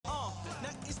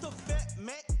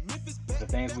The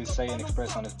things we say and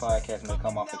express on this podcast may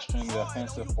come off extremely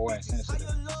offensive or insensitive.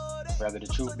 Rather the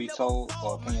truth be told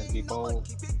or opinions be bold,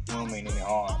 we don't mean any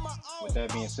harm. With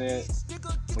that being said,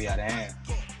 we out of hand.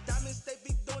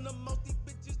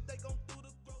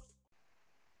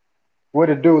 What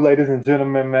it do, ladies and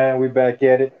gentlemen, man? We back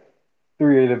at it.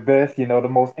 Three of the best, the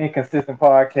most inconsistent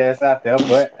podcasts out there,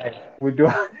 but hey, we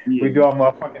do we Yeah, do our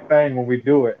motherfucking thing when we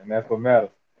do it, and that's what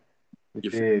matters. You you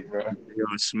dig, bro?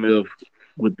 J.R. Smith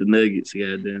with the Nuggets,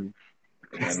 goddamn.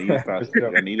 Y'all need to start. For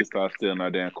sure. Y'all need to start stealing our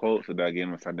damn quotes without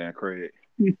getting us our damn credit.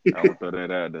 I want to throw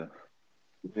that out there.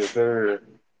 Yes, sir.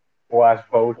 Watch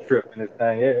boat trip and this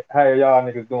thing. Yeah. How are y'all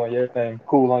niggas doing? Everything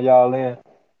cool on y'all end?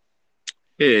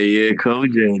 Yeah, Coach.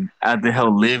 And out there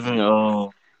living,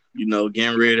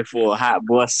 getting ready for a hot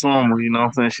boy summer, you know what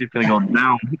I'm saying? She finna go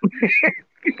down.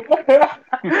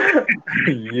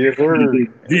 Yes, sir. Hey,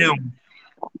 Damn.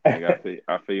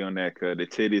 I feel you on that. Cause the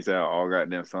titties out all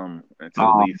goddamn something until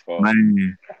the Oh, leaves fall.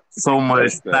 man. So much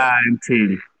That's that. thigh and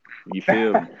titty. You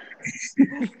feel me?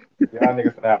 Y'all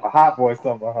niggas finna have a hot boy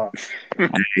summer, huh?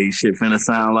 Hey, shit finna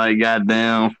sound like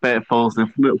goddamn fat folks in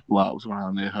flip flops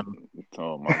around there. Huh?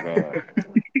 Oh my god,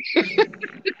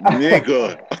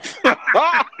 nigga.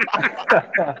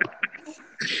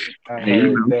 I Hey, you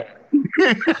heard know. that.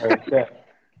 I heard that.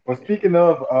 Well, speaking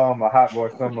of a hot boy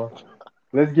summer,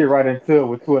 let's get right into it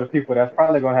with two of the people that's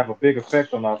probably gonna have a big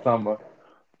effect on our summer.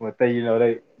 But they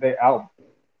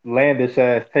outlandish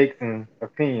ass takes and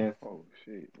opinions Oh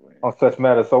shit, man. on such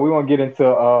matters. So we want to get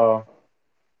into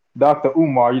Dr.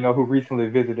 Umar, who recently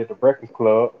visited the Breakfast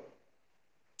Club.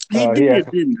 He He did, had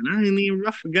some, didn't it?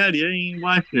 I forgot it. I ain't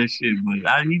watched that shit,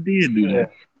 but he did do yeah.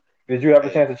 that. Did you have a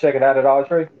Hey, chance to check it out at all,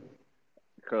 Trey?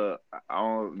 cause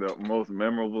on the most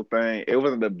memorable thing, it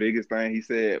wasn't the biggest thing he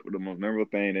said, but the most memorable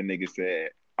thing that nigga said,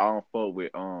 I don't fuck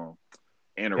with interracial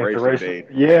Interracial.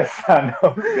 dating. Yes, I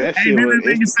know. That Hey, shit didn't was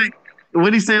that nigga say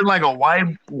what he said like a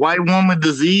white woman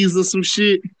disease or some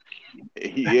shit?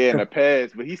 yeah, in the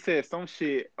past, but he said some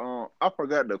shit. I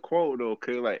forgot the quote though,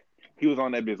 cause like he was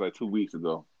on that bitch like 2 weeks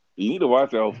ago. You need to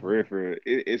watch that whole for real, for real.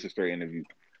 It's a straight interview.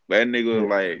 But that nigga was Yeah,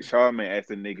 like Charlamagne asked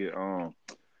the nigga,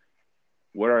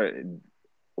 what are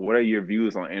what are your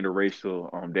views on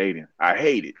interracial dating? I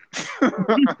hate it.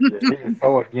 yeah, he is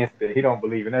so against it. He don't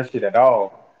believe in that shit at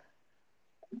all.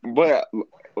 But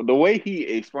the way he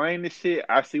explained this shit,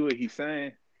 I see what he's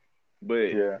saying.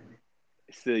 But Yeah,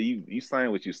 still, you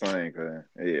saying what you saying, cause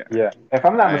yeah, yeah. If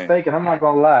I'm not I ain't. mistaken, I'm not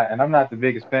gonna lie, and I'm not the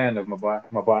biggest fan of my boy,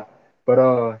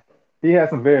 but he has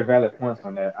some very valid points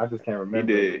on that. I just can't He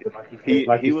remember it. did. But He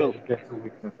like he you said, will it's been 2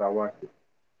 weeks since I watched it.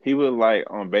 he was like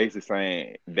on basis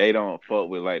saying they don't fuck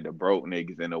with like the broke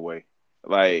niggas in a way.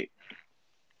 Like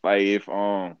if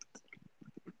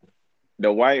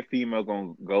the white female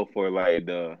gonna go for like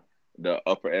the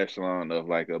upper echelon of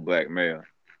like a black male,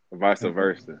 vice Hmm.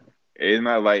 versa. It's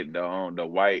not like the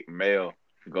white male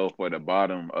go for the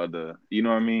bottom of the, you know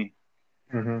what I mean?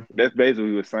 Hmm. That's basically what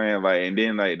he was saying. Like, and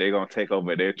then like they gonna take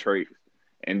over their traits,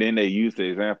 and then they use the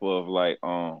example of like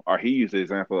or he used the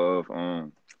example of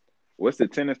what's the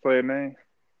tennis player name?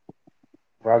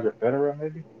 Roger Federer,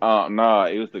 maybe. Nah,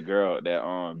 it was the girl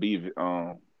that beat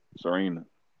Serena.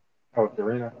 Oh,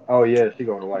 Serena. Oh yeah, she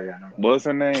go to white guy. No. What's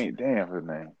her name? Damn, her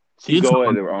name. She You go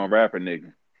at the talking? rapper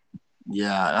nigga.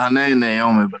 Yeah, her name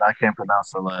Naomi, but I can't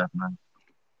pronounce her last name.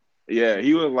 Yeah,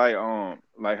 he was like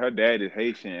her dad is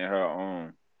Haitian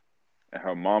and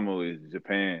her mama is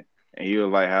Japan, and he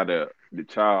was like how the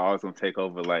child always gonna take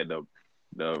over like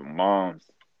the moms,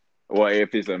 or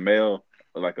if it's a male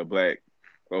or like a black,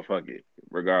 well fuck it,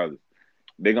 regardless,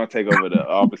 they gonna take over the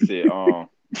opposite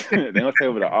they gonna take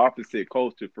over the opposite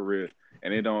culture for real,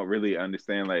 and they don't really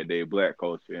understand like their black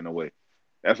culture in a way.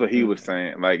 That's what he was Mm.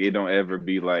 saying. Like it don't ever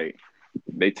be like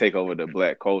they take over the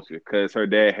black culture because her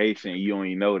dad Haitian. You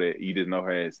only know that. You just know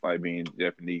her as like being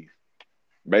Japanese.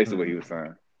 Basically, what he was Hmm.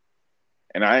 saying.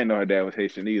 And I didn't know her dad was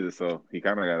Haitian either, so he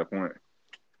kind of got a point.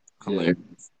 Yeah,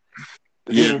 Hilarious.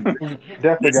 he Yeah, he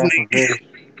definitely this got some nigga. very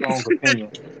strong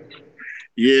opinions.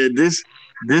 Yeah, this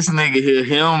nigga here,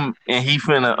 him and he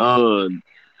finna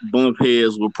bump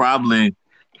heads with probably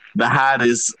the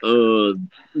hottest what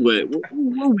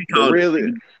we The call really,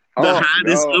 it? The oh,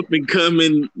 hottest oh, up and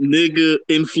coming nigga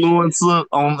influencer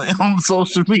on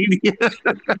social media.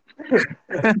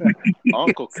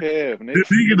 Uncle Kev, The nigga.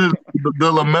 nigga,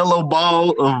 the LaMelo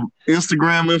Ball of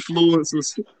Instagram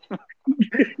influencers.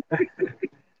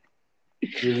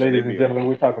 Yeah, Yeah, they ladies and be gentlemen,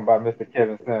 we're talking about Mr.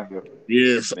 Kevin Samuel.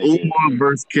 Yes, nigga. Umar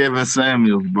versus Kevin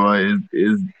Samuels, bro.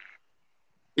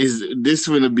 Is this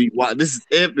gonna be wow? This is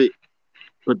epic,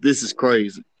 but this is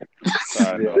crazy.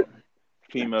 Side Yeah, note.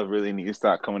 females really need to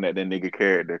start coming at that nigga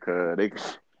character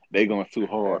because they going too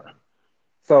hard.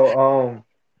 So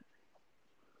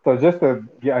so just to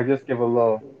I just give a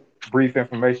little brief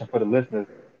information for the listeners.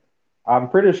 I'm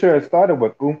pretty sure it started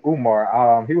with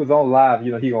Umar. He was on live.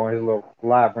 You know, he on his little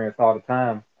live rants all the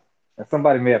time, and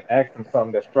somebody may have asked him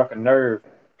something that struck a nerve,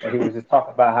 and he was just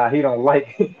talking about how he don't like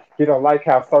he don't like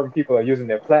how certain people are using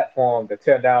their platform to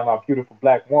tear down our beautiful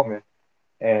black woman,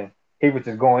 and he was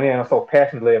just going in so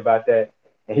passionately about that.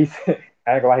 And he said,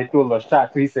 I ain't gonna lie, he threw a little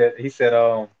shot too. He said,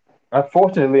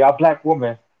 unfortunately, our black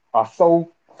women are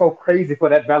so crazy for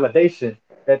that validation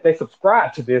that they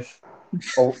subscribe to this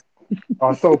or,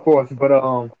 or so forth.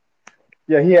 But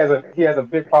yeah, he has a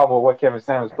big problem with what Kevin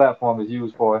Samuels' platform is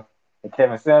used for. And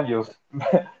Kevin Samuels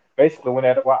basically went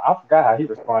at it. Well, I forgot how he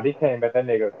responded. He came at that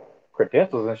nigga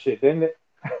credentials and shit, didn't it?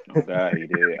 Oh God, he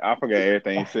did. I forgot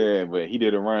everything he said, but he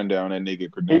did a rundown on that nigga He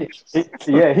credentials.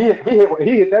 yeah he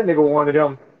hit that nigga with one of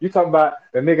them. You talking about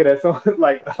the nigga that's on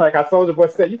like our Soldier Boy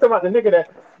said. You talking about the nigga that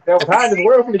was hiding his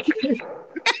world from the kids.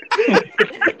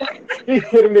 He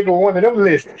hit a nigga with one of them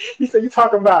lists. He said you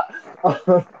talking about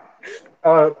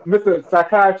Mr.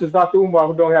 Psychiatrist Dr. Umar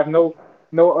who don't have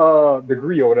no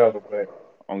degree or whatever. But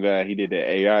Oh God, he did that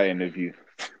AI interview.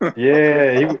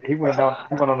 yeah, he went on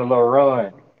a little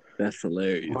run. That's But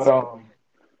hilarious.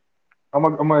 I'm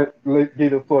gonna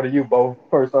give the floor to you, Bo.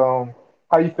 First, how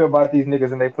you feel about these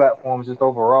niggas and their platforms just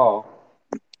overall?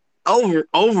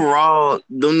 Overall,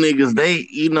 them niggas,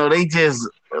 they just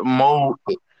more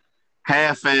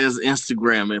half-ass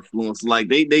Instagram influence. Like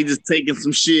they just taking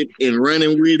some shit and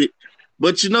running with it.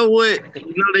 But you know what?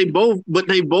 They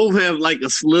both have like a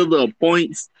slither of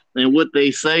points in what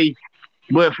they say.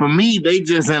 But for me, they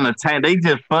just entertain. They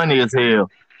just funny as hell.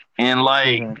 And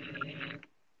like, Hmm.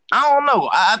 I don't know.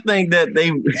 I think that they.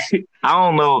 I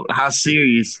don't know how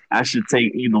serious I should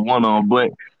take either one on,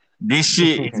 but this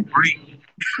shit is great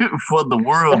for the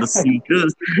world to see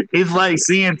because it's like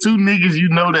seeing two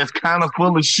niggas that's kind of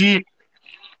full of shit,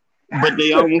 but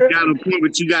they almost got a point.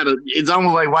 But you gotta. It's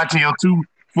almost like watching your two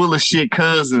full of shit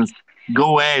cousins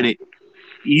go at it.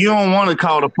 You don't want to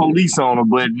call the police on them,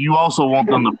 but you also want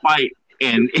them to fight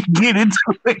and get into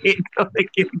it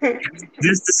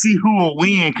just to see who will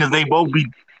win because they both be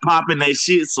popping that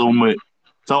shit so much.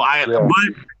 Yeah.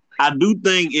 But I do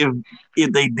think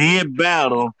if they did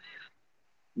battle,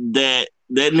 that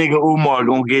nigga Umar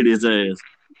gonna get his ass.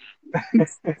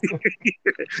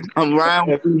 I'm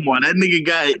riding with Umar. That nigga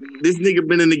got this nigga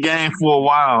been in the game for a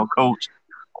while, coach.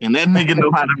 And that nigga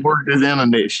know how to work this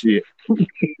internet shit.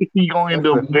 He gonna end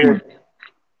That's up a winning. very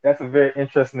that's a very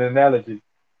interesting analogy.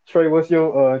 Trey, what's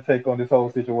your take on this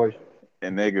whole situation?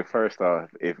 And nigga, first off,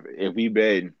 if we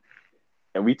betting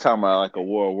and we talking about like a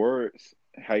war of words,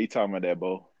 how you talking about that,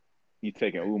 Bo? You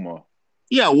taking Umar?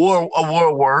 Yeah, war.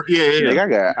 Yeah, yeah.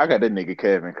 Nigga, I got that nigga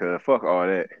Kevin. Cause fuck all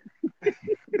that.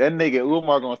 That nigga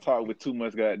Umar gonna talk with too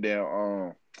much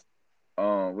goddamn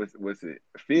what's it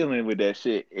feeling with that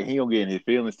shit, and he gonna get in his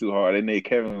feelings too hard. That nigga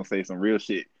Kevin gonna say some real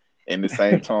shit in the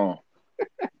same tone.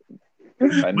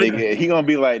 Like But nigga, he gonna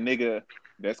be like nigga,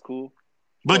 that's cool.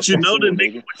 but Fuck you you know the too,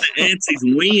 nigga nigga. with the antics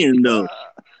win though.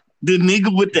 The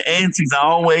nigga with the antics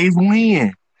always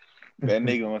win. That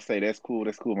nigga gonna say that's cool,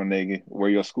 my nigga. Where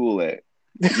your school at?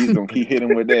 He's gonna keep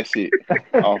hitting with that shit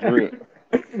off rip.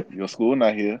 Your school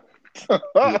not here.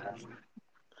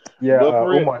 Yeah, But yeah. for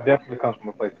real, Umar definitely comes from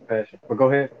a place of passion. But go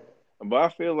ahead. but I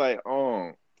feel like I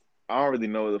don't really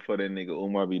know what the fuck that nigga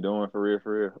Umar be doing for real,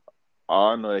 for real.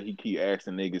 All I know that he keep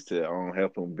asking niggas to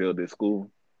help him build his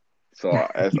school. So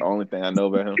that's the only thing I know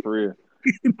about him for real.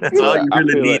 That's all But you I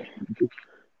really feel need.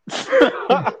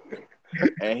 like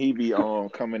and he be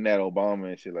coming at Obama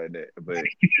and shit like that. But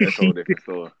that's a whole different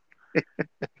story.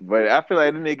 But I feel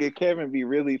like the nigga Kevin be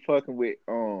really fucking with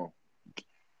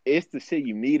it's the shit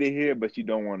you need to hear, but you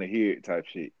don't want to hear it type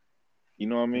shit. You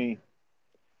know what I mean?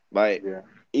 Like Yeah.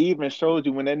 he even showed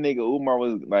you when that nigga Umar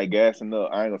was like gassing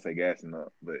up. I ain't gonna say gassing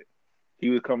up, but he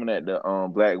was coming at the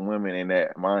black women in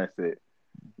that mindset.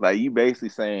 Like you basically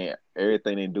saying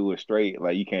everything they do is straight.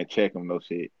 Like you can't check them no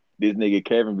shit. This nigga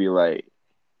Kevin be like,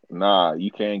 nah,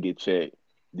 you can't get checked.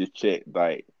 Just check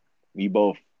like we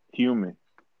both human.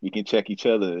 We can check each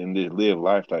other and just live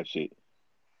life type shit.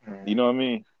 You Mhm. know what I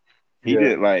mean? He Yeah.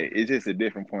 did like it's just a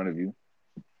different point of view.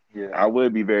 Yeah. I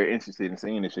would be very interested in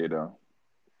seeing this shit though.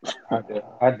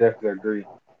 I definitely agree.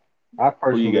 I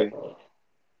Who you got? personally,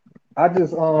 I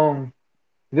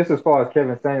just as far as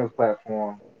Kevin Samuels'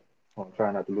 platform, I'm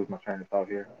trying not to lose my train of thought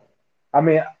here. I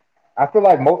mean, I feel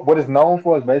like what it's known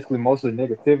for is basically mostly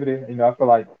negativity. I feel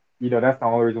like that's the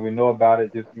only reason we know about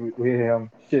it. Just we hear him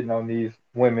shitting on these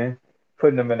women,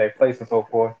 putting them in their place and so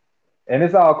forth. And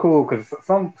it's all cool because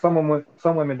some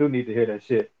women do need to hear that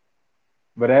shit.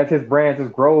 But as his brand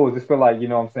just grows, just feel like you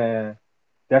know what I'm saying.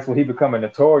 That's what he becoming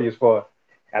notorious for.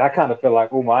 And I kind of feel like,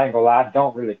 oh, I ain't gonna lie, I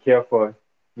don't really care for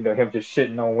him just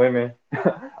shitting on women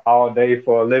all day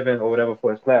for a living or whatever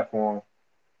for his platform.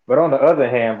 But on the other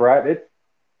hand, bro,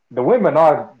 the women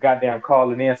are goddamn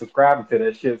calling in, subscribing to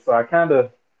that shit. So I guess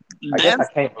I That's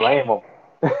can't blame them.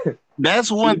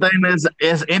 that's one See, thing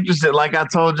that's interesting. Like I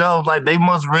told y'all, like they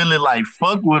must really like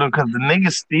fuck with him because the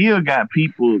nigga still got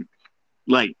people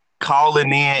like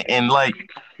calling in and like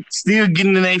still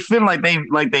getting in they feel like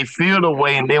they feel the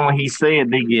way, and then when he say it,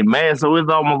 they get mad. So it's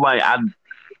almost like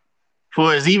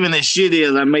for as even as shit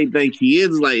is, I may think he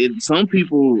is like some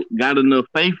people got enough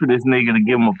faith for this nigga to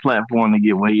give him a platform to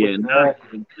get where he at now.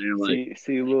 Exactly. Like,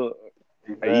 look,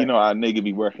 you know, Exactly. our nigga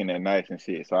be working at nights and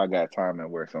shit, so I got time at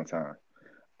work sometimes.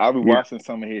 I be yeah, watching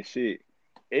some of his shit.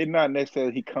 It's not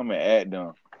necessarily he coming at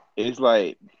them. It's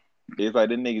like the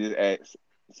nigga just asks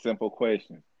simple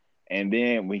questions, and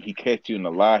then when he catch you in a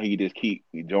lie, he just keep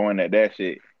joining at that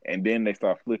shit, and then they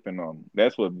start flipping on him.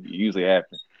 That's what usually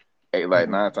happens. Like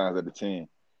Hmm. 9 times out of 10.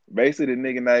 Basically, the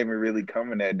nigga not even really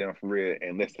coming at them for real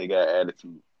unless they got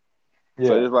attitude.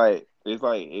 So Yeah. it's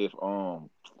like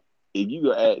if you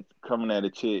go at coming at a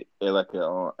chick at like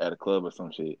at a club or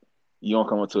some shit, you don't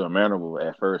come up to a mannerable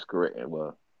at first, correct?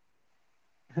 Well,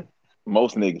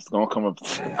 most niggas gonna come up to a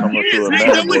hey, that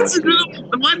mannerable what and you shit.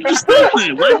 do? Why did you stop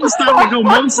that? Why did you stop and go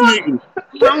most niggas?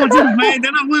 I want you to bag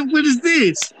that up. What is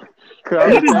this? Cause I'm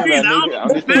What just is saying this? that nigga.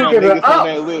 I'm just saying Speaking that of niggas on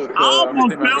that ops, lit. I Cause I'm just almost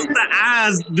saying that felt niggas. the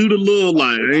eyes do the little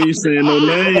like I ain't saying no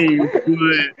names,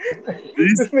 but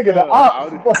this this nigga the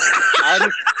Cause ops. I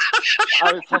just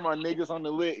I just talking about niggas on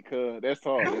the lit. Cause that's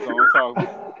all. That's all I'm talking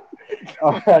about.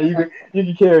 All right, you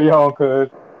can carry on, cuz.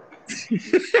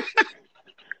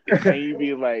 And you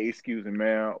be like, excuse me,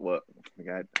 man. What? We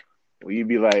got. Well, you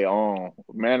be like,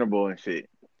 mannerable and shit.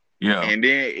 yeah. And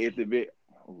then if the bit,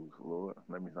 oh Lord,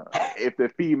 let me stop. If the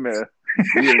female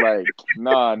be like,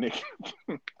 nah, nigga,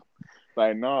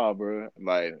 like nah, bro,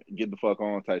 like get the fuck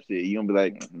on type shit. You gonna be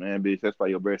like, man, bitch, that's why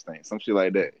your breast ain't some shit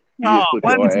like that. You No, just flip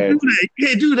why your did you do attitude. that? You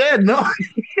can't do that, no.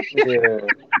 Yeah.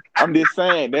 I'm just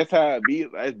saying that's how it be.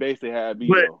 That's basically how it be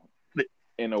But though,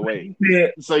 in a way.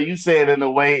 so you said in a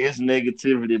way it's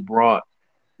negativity brought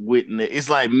with it's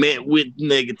like met with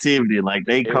negativity. Like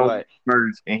they It's come like,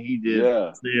 first and he just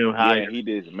yeah, still yeah. higher. And he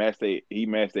just matched they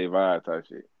vibe type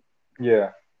shit.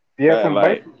 Yeah. Yeah, Cause from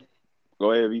like, based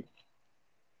go ahead, V.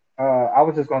 I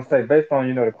was just gonna say based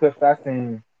on, the clips I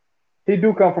seen, he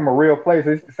do come from a real place.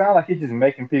 It sounds like he's just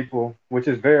making people, which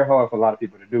is very hard for a lot of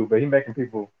people to do, but he making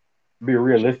people be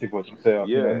realistic with themselves.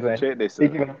 You know what I'm Yeah, saying? check He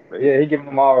themselves. giving them, yeah, he giving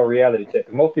them all a reality check.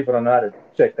 'Cause most people don't know how to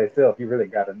check themselves. You really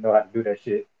got to know how to do that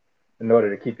shit in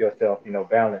order to keep yourself,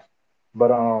 balanced. But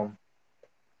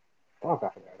fuck, I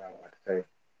forgot what I wanted to say.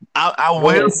 I Go will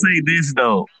ahead. say this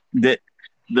though, that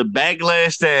the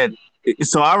backlash that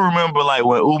so I remember like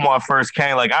when Umar first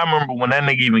came, like I remember when that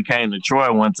nigga even came to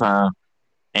Troy one time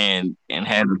and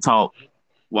had to talk Oh,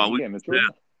 while he we came to was Troy. there.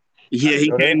 I Yeah, didn't he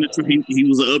know came that. to Troy. He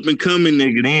was an up and coming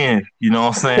nigga then, you know what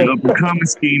I'm saying? Up and coming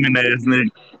scheming ass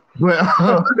nigga. But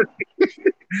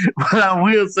but I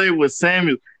will say with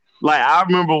Samuel, like I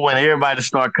remember when everybody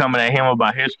started coming at him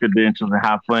about his credentials and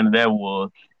how funny that was.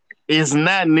 It's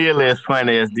not nearly as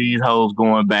funny as these hoes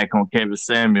going back on Kevin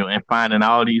Samuel and finding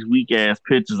all these weak ass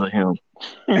pictures of him.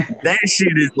 That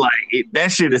shit is like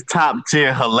that shit is top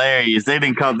tier hilarious. They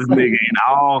didn't call this nigga in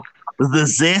all the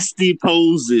zesty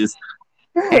poses.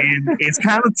 And it's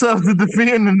kind of tough to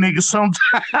defend the nigga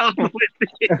sometimes with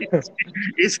it.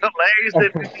 It's hilarious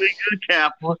that this nigga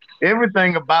Kappa.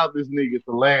 Everything about this nigga is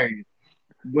hilarious.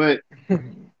 But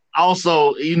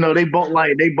also, they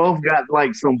both got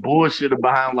like some bullshit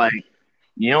behind like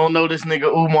you don't know this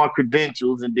nigga Umar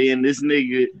credentials, and then this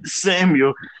nigga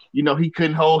Samuel, he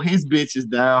couldn't hold his bitches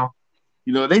down.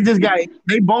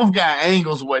 They both got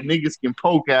angles where niggas can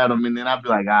poke at them, and then I'd be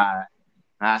like, all right,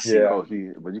 I see. Yeah. Oh,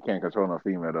 but you can't control no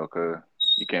female though, cause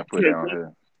you can't put that on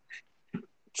her.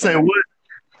 Say what?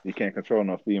 You can't control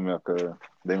no female, cause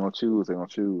they gonna choose. They gonna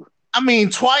choose. I mean,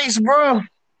 twice, bro.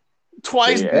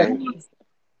 Twice, They Yeah. bro. act, bitch.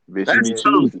 You That's be Yeah. tough.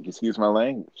 choosing. Excuse my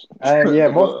language. Yeah. The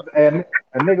Most fuck. and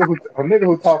a nigga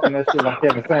who talking that shit like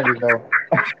Kevin Samuels though.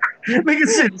 Nigga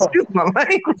said, excuse my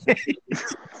language.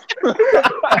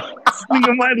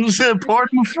 Nigga might have said,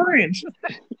 pardon my French.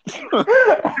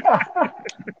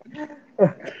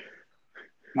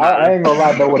 Nah, I ain't gonna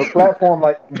lie though, with a platform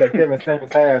like that Kevin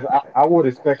Samuels has, I would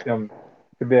expect him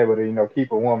to be able to,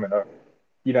 keep a woman or,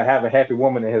 have a happy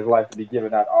woman in his life to be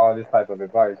giving out all this type of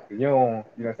advice. 'Cause you don't,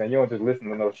 you know what I'm saying? You don't just listen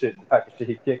to no shit, the type of shit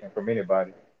he's kicking from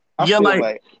anybody. I yeah, feel like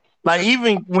like. like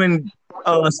even when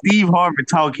Steve Harvey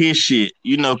talk his shit,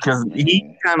 you know, because he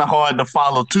Man. kind of hard to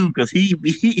follow too, because he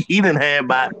didn't have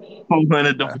about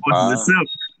 400 divorces Five. himself,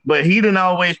 but he didn't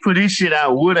always put his shit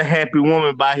out with a happy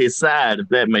woman by his side, if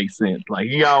that makes sense. Like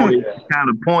he always kind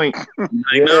of point, like,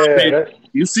 no, man,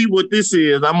 you see what this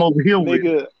is? I'm over here with.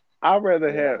 Nigga, I'd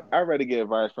rather get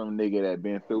advice from a nigga that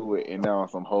been through it and now on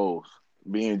some hoes.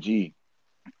 Being G.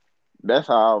 That's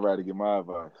how I'd rather get my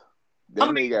advice. That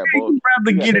I mean, nigga got both. you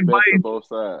rather He got get the best advice. of both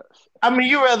sides. I mean,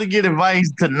 you rather get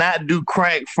advice to not do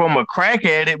crack from a crack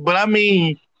addict, but I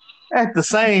mean, at the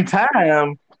same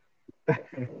time,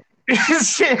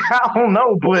 shit, I don't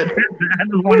know, but I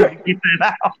just wanted to get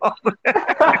that out.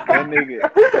 That nigga.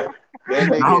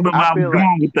 I don't know if I'm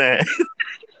going with that.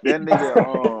 That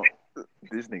nigga,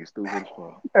 this nigga stupid as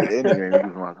fuck. That nigga ain't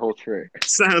using my whole track.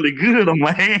 Sounded good on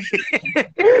my head.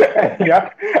 Yeah,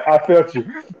 I felt you.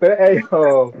 But hey,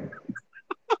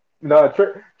 no,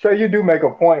 Trey, you do make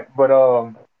a point, but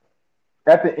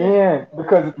at the end,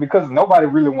 because nobody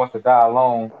really wants to die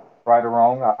alone, right or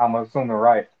wrong, I'm assuming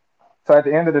right. So at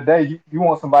the end of the day, you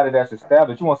want somebody that's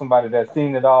established. You want somebody that's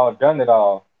seen it all, done it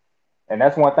all, and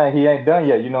that's one thing he ain't done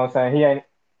yet. You know what I'm saying? He ain't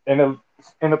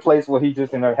in a place where he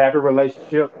just in a happy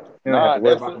relationship. You don't have to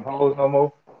worry about them hoes no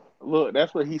more. Look,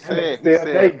 that's what he said.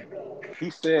 He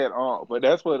said, but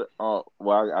that's what,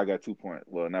 well, I got 2 points.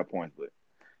 Well, not points, but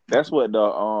that's what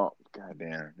the,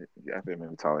 goddamn, I feel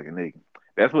maybe talk like a nigga.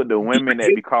 That's what the women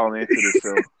that be calling into the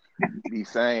show be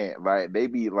saying. Like, they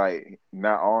be like,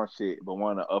 not on shit, but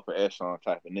want an upper echelon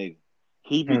type of nigga.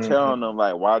 He be telling them,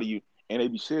 like, why do you, and they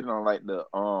be shitting on, like,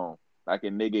 like a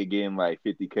nigga getting, like,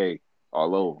 50K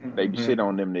all over. They be shitting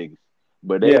on them niggas.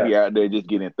 But they be out there just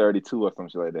getting 32 or some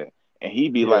shit like that. And he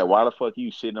be like, why the fuck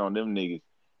you shitting on them niggas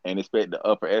and expect the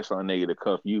upper echelon nigga to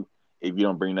cuff you if you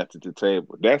don't bring nothing to the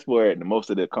table? That's where the most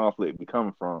of the conflict be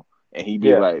coming from. And he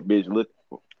be like, bitch, look,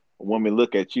 woman,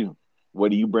 look at you.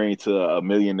 What do you bring to a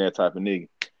millionaire type of nigga?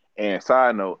 And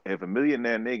side note, if a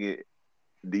millionaire nigga,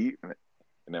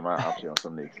 never mind, I'm shit on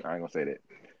some niggas. I ain't gonna say that.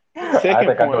 I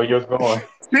think I know yours going.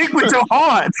 Speak with your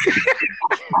heart.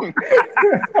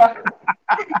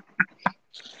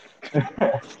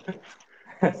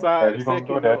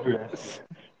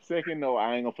 Second note,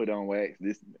 I ain't gonna put it on wax.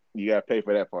 This you gotta pay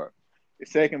for that part. The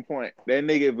second point, that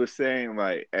nigga was saying,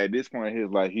 like, at this point in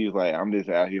his life, he was like, I'm just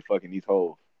out here fucking these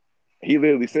hoes. He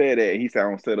literally said that. He said, I'm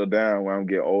gonna settle down when I'm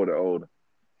getting older.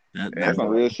 That's some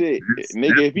real shit.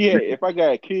 Nigga, if I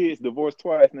got kids, divorced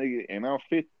twice, nigga, and I'm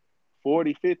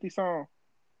 40, 50 something,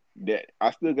 that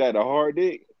I still got a hard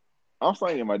dick, I'm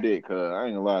slinging my dick, cuz I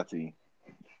ain't gonna lie to you.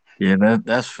 Yeah,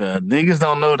 that's fair. Niggas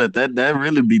don't know that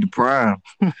really be the prime.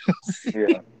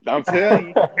 Yeah, I'm telling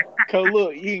you. Cause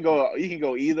look, you can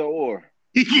go either or.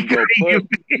 You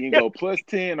can go plus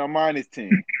 10 or minus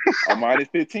 10 or minus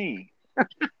 15.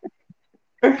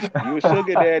 You a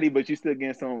sugar daddy, but you still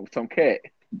getting some cat.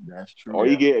 That's true. Or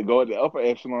you go to the upper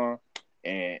echelon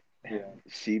and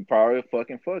she probably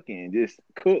fucking just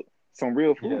cook some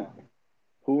real food. Yeah.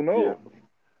 Who knows?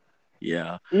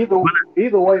 Yeah. Either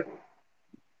way.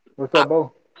 What's up,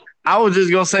 Bo? I was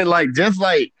just gonna say, like, just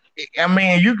like, I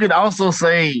mean, you could also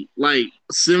say like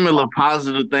similar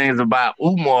positive things about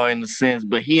Umar in a sense,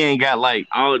 but he ain't got like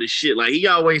all the shit. Like he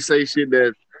always say shit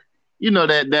that, you know,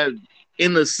 that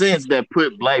in the sense that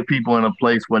put black people in a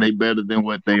place where they better than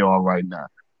what they are right now.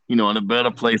 You know, in a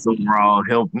better place overall.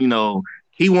 Help, you know,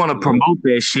 he want to promote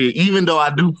that shit. Even though I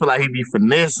do feel like he be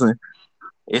finessing.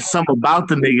 It's something about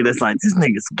the nigga that's like, this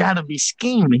nigga's gotta be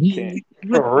scheming.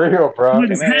 For real, bro.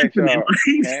 Can I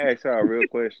ask y'all a real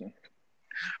question?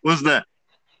 What's that?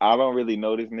 I don't really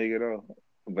know this nigga though,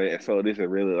 but so this is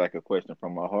really like a question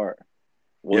from my heart.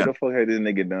 What the fuck has this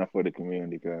nigga done for the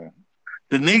community, guys?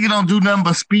 The nigga don't do nothing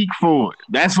but speak for it.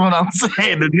 That's what I'm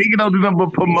saying. The nigga don't do nothing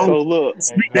but promote. So look,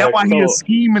 that's why he a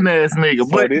scheming ass nigga.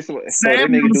 But that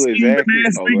nigga do exactly.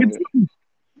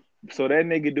 So that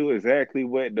nigga do exactly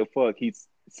what the fuck he's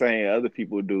saying other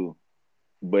people do,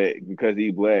 but because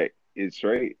he black, it's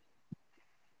straight.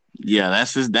 Yeah,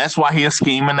 that's why he a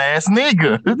scheming ass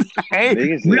nigga.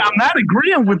 Hey, I'm not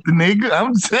agreeing with the nigga.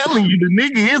 I'm telling you, the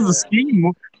nigga is a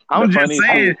schemer. I'm just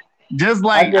saying, just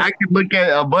like I can look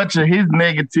at a bunch of his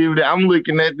negativity, I'm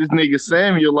looking at this nigga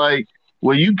Samuel like,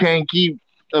 well, you can't keep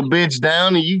a bitch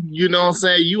down, and you know what I'm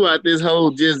saying? You out this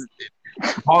whole just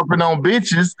harping on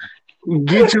bitches.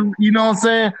 Get you, you know what I'm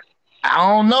saying? I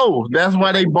don't know. That's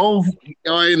why they both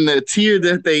are in the tier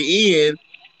that they in.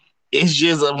 It's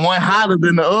just one hotter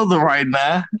than the other right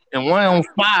now, and one on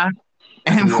fire,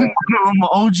 and one on the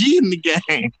OG in the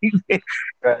game.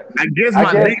 I guess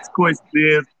my next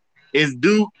question is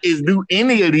do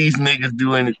any of these niggas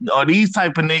do any? Are these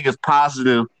type of niggas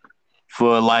positive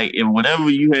for like if whatever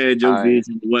you had your I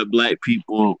vision of what black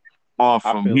people are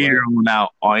I from feel here like on out,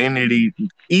 or any of these,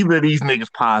 either of these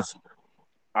niggas possible.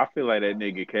 that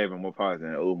nigga Kevin more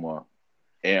positive than Umar.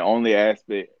 And only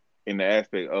aspect in the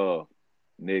aspect of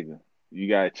nigga, you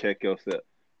gotta check yourself.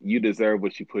 You deserve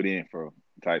what you put in for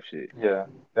type shit. Yeah,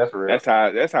 that's real. That's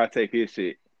how I take his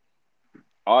shit.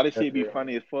 All this That's shit be real.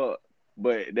 funny as fuck.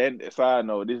 But that side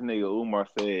note, this nigga Umar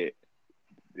said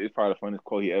it's probably the funniest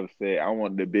quote he ever said. I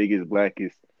want the biggest,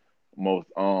 blackest, most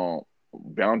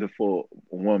bountiful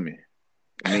woman.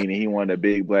 Meaning he wanted a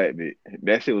big black bitch.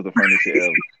 That shit was the funniest shit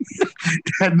ever.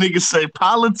 That nigga say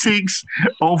politics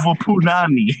over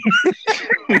punani.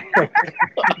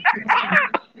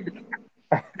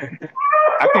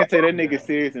 I can't say that nigga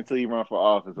serious until he run for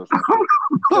office or something.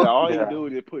 So all Yeah. he do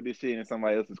is just put this shit in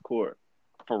somebody else's court.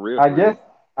 For real.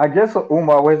 I guess what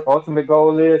Umar, his ultimate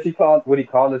goal is, what he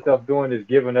calls himself doing is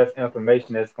giving us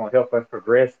information that's gonna help us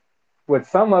progress. With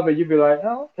some of it, you'd be like,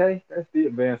 oh, okay, that's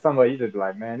it. But then some of it, you just be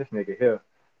like, man, this nigga here.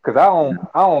 Cause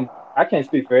I can't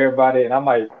speak for everybody, and I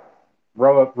might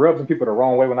rub some people the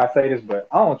wrong way when I say this, but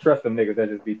I don't trust them niggas that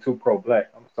just be too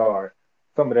pro-black. I'm sorry,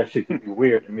 some of that shit just be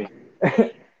weird to me.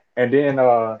 And then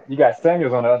you got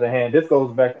Samuels on the other hand. This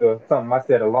goes back to something I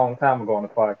said a long time ago on the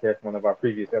podcast, one of our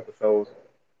previous episodes.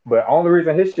 But only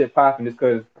reason his shit popping is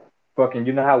because fucking,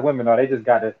 you know how women are.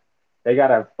 They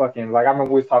gotta fucking, like I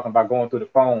remember we was talking about going through the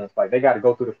phones. Like they gotta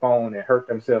go through the phone and hurt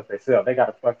themselves themselves. They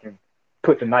gotta fucking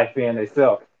put the knife in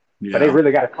themselves. But they Yeah.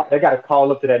 really gotta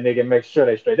call up to that nigga and make sure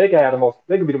they straight. They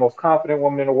can be the most confident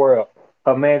woman in the world.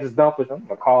 Her man just dumped her. I'm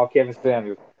gonna call Kevin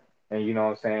Samuels, and you know what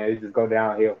I'm saying. It just go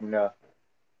downhill from there.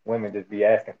 Women just be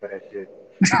asking for that shit.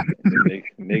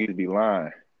 Niggas be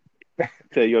lying.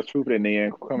 Tell your truth that they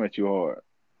ain't come at you hard.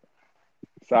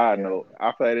 Side Yeah. note,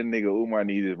 I feel like that nigga Umar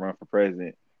needs to run for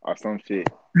president or some shit.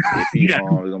 If he Yeah.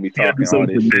 gonna be Yeah, talking so all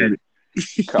this shit. dramatic.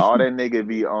 Cause all that nigga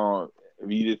be if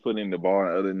you just put in the ball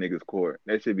in other niggas' court.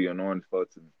 That should be annoying as fuck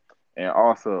to me. And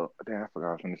also, damn, I forgot what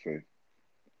I was gonna say.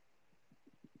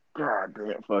 God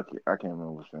damn, fuck it. I can't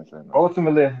remember what I was gonna say now.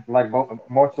 Ultimately,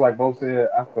 much like both said,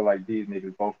 I feel like these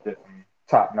niggas both just some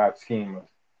top-notch schemers.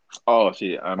 Oh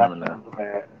shit, I remember now.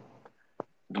 Man.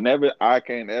 I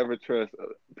can't ever trust.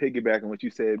 Piggybacking what you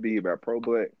said, B about pro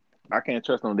black. I can't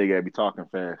trust no nigga that be talking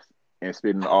fast and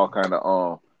spitting all kind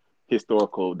of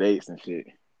historical dates and shit.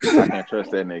 I can't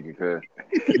trust that nigga because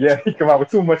Yeah, he come out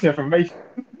with too much information.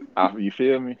 you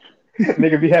feel me?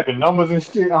 Nigga be having numbers and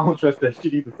shit. I don't trust that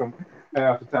shit either. Some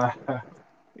half the time.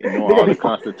 You know nigga all be the nigga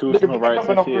constitutional be rights coming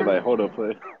and over shit. here. Like, hold up,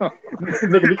 play.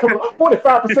 Nigga be coming.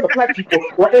 45% of black people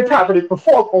were in poverty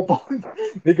before Obama.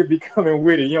 Nigga be coming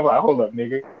with it. You know, like, hold up,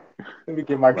 nigga. Let me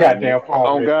get my Like, goddamn phone.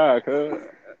 oh ready. God, cuz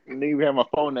nigga be have my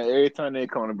phone there every time they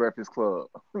come to Breakfast Club.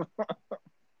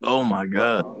 Oh my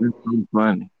god, it's so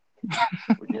funny.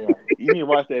 Yeah, you need to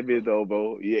watch that video,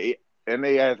 bro. Yeah, and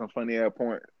they had some funny ass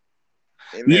points.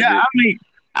 Yeah,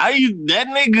 I mean, that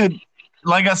nigga,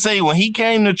 like I say, when he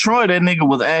came to Troy, that nigga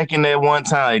was acting that one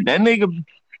time. That nigga,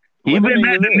 he What that been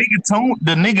nigga at was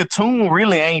the nigga tune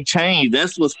really ain't changed.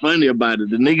 That's what's funny about it.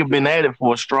 The nigga been at it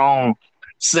for a strong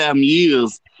 7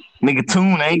 years. Nigga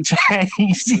tune ain't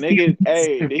changed. Nigga,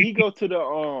 hey, did he go to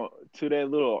the to that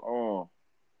little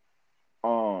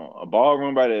a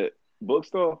ballroom by the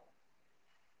bookstore?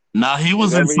 Nah, he Is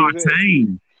was that in where he was at?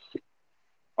 Sartain.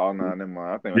 Oh no, never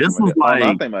mind. I think This was I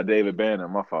like, think about David Banner.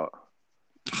 My fault.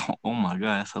 oh my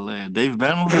god, that's hilarious. David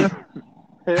Banner was there?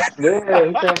 Yeah,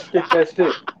 he can't skip that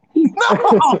shit. No,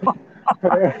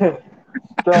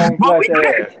 Strong but black we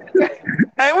ass.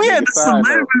 hey, we had Nigga, the side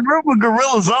celebrity. note. Remember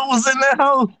Gorilla Zoe was in that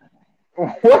house?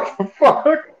 What the fuck?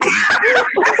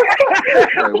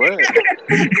 Wait, what?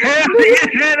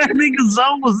 Yeah, that nigga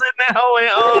Zoe was in that hole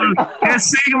and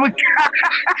Sigma.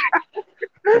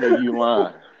 Nigga, you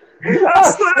lying. I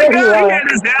swear to He God, lying.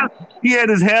 he had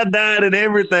his hair dyed and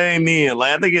everything then.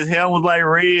 Like I think his hair was like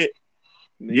red.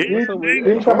 Yeah, Nigga, what's up with You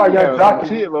it? talking about Troy young had some Jock?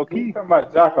 shit, low You key. talking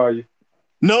about Jock? Are you?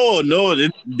 no,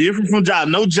 it's different from Jock.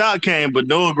 No Jock came, but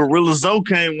no Gorilla Zoe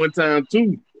came one time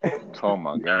too. Oh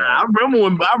my I god.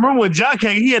 remember when Jock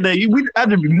came, he had that. We had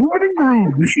to be moving the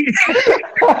groove.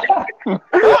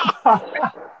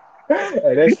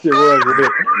 Hey, that shit was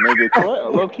ridiculous.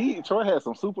 Nigga, low key, Troy had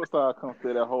some superstar come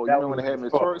through that hole. You That remember when they had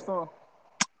was Miss fuck. Church on?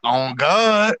 On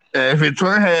God, if it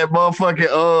Troy had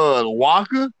motherfucking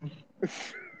Walker,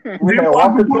 We did had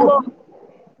Walker Walker pull too. up?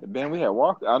 Then we had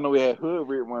Walker. I know we had Hood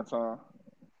Red one time.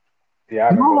 Yeah, I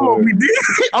remember. No, Hood. we did.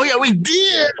 Oh yeah, we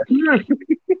did.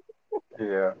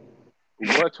 Yeah.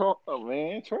 What Troy? Oh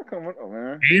man, Troy coming up,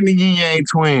 man. And the Yin Yang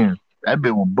twins. That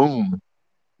bitch was booming.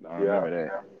 I remember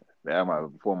that. That might be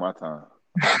before my time.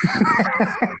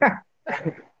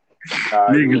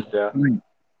 Nah, he was Nigga, there.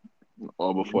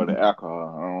 Or before the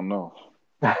alcohol. I don't know.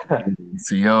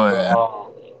 see your But, ass.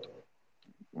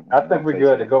 I think we're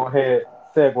good to go ahead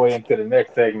segue into the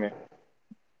next segment.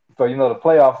 So the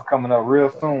playoffs are coming up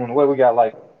real soon. What we got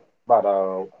like about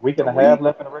a week A and a half week?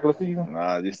 left in the regular season?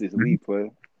 Nah, just this week,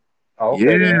 play. Oh, Yeah,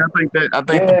 okay then. I think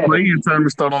the Yeah. play-in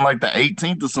tournament start on like the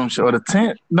 18th or some shit, or the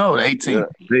 10th. No, the 18th.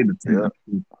 Yeah. They the 10th.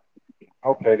 Yeah.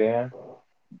 Okay then.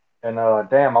 And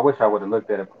damn, I wish I would have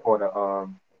looked at it before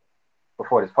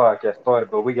this podcast started.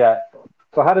 But we got.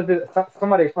 So how does it?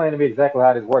 Somebody explain to me exactly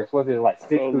how this works. Was it like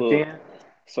six So through look, 10?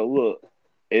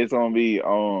 it's gonna be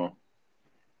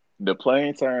the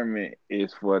playing tournament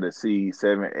is for the seed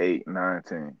 7, 8, 9,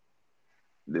 10.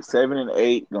 The 7 and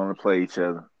 8 gonna play each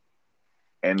other,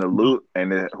 and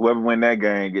whoever win that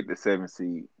game get the 7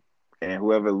 seed, and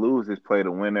whoever loses play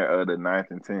the winner of the ninth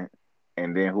and 10th,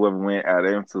 and then whoever win out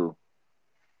of them two,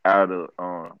 out of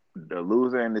the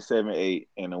loser in the 7, 8,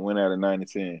 and the winner of the 9 and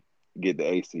 10 get the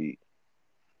A seed.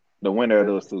 The winner of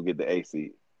those two get the A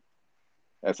seed.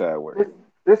 That's how it works.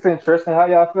 This interesting. How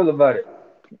y'all feel about it?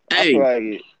 I feel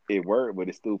Hey, like it worked, but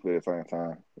it's stupid at the same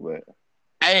time. But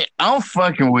hey, I'm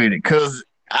fucking with it because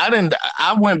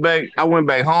I went back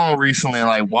home recently and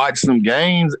like watched some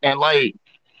games and like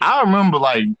I remember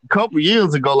like a couple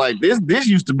years ago, like this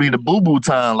used to be the boo boo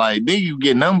time. Like then you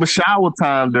get number shower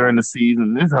time during the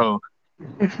season. This whole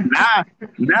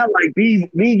now like these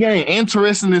games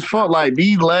interesting as fuck. Like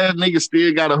these last niggas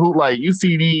still got a hoop. Like you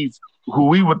see these who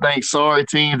we would think sorry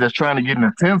teams that's trying to get in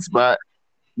the 10th spot.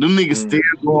 Them niggas still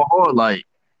going hard. Like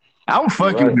I'm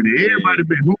fucking Right. with it. Everybody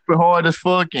been hooping hard as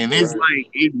fuck, and it's Right. like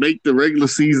it make the regular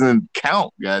season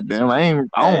count. Goddamn, I don't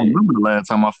Hey. remember the last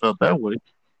time I felt that way.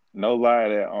 no lie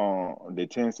that the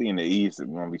Tennessee and the East is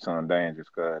gonna be something dangerous,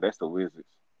 cause that's the Wizards.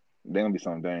 They're gonna be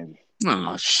something dangerous.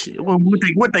 Oh shit!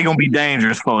 What they gonna be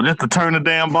dangerous for? Just to turn the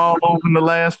damn ball over in the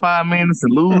last 5 minutes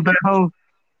and lose that hoe?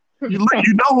 You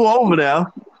know who over there?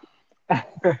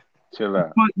 Chill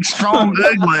out. Fucking strong,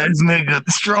 ugly ass nigga.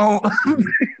 Strong.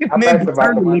 I'm Nigga, actually about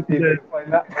to turn watch the TV play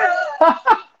now.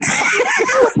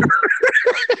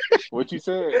 What you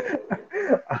said?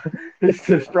 It's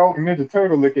a strong Ninja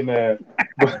Turtle looking ass.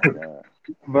 But, God,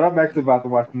 but I'm actually about to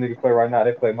watch the niggas play right now.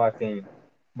 They play my team.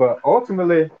 But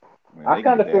ultimately, man, I they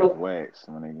kind get of their ass feel waxed,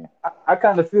 my nigga. I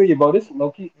kind of feel you, bro. This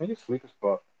low key, man, you sleep as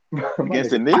fuck. My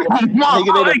Against the nigga, Knicks, Mom,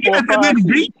 nigga, they I the got 4 the 5 nigga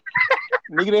seed. beat.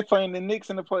 Nigga, they playing the Knicks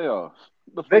in the playoffs.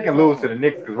 The they fuck can you lose on? to the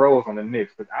Knicks because Rose on the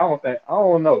Knicks. But I don't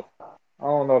know. I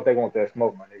don't know if they want that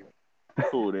smoke, my nigga.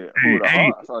 Who that? Who the Hey,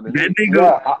 Hawks or the that Knicks?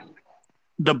 nigga, Yeah,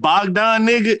 the Bogdan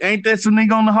nigga, ain't that some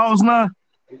nigga on the house now?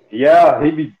 yeah,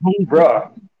 he be, bruh.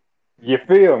 You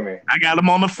feel me? I got him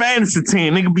on the fantasy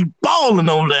team. Nigga be balling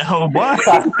over that whole boy.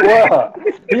 I swear,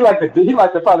 he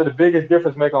like the probably the biggest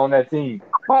difference maker on that team.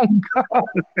 Oh, God.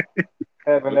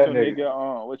 Having What that your nigga.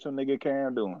 nigga what your nigga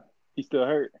Cam doing? He still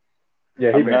hurt? Yeah,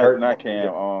 I he mean, been hurt. not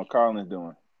Cam. Collins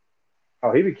doing.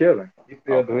 Oh, he be killing. He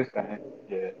still do his thing.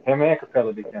 Yeah, him and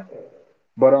Capella be killing.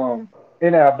 But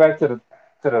anyhow, back to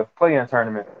the play-in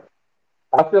tournament.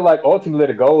 I feel like ultimately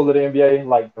the goal of the NBA,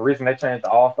 like the reason they changed the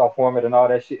All-Star format and all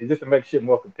that shit, is just to make shit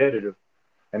more competitive.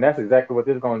 And that's exactly what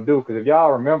this is gonna do. Because if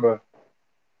y'all remember,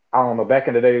 I don't know, back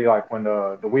in the day, like when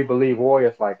the We Believe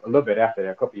Warriors, like a little bit after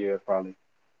that, a couple years probably.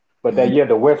 But that year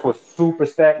the West was super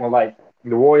stacked when like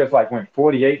the Warriors like went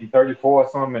 48 and 34 or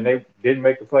something, and they didn't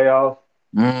make the playoffs,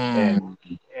 and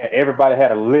everybody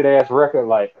had a lit ass record.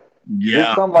 Like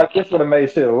Yeah. something like this would have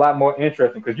made shit a lot more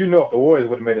interesting because if the Warriors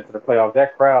would have made it to the playoffs,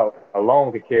 that crowd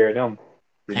alone could carry them,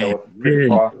 pretty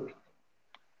far.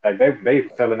 Like they were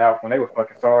selling out when they were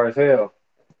fucking sorry as hell.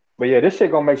 But yeah, this shit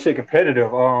gonna make shit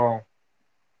competitive.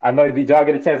 I know did y'all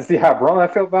get a chance to see how Braun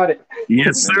felt about it?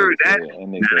 Yes, sir.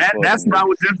 That's what I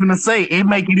was just gonna say. It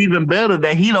make it even better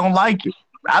that he don't like it.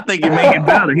 I think it make it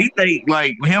better. He think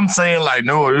like him saying like,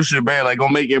 no, this shit bad, like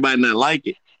gonna make everybody not like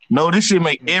it. No, this shit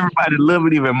make everybody love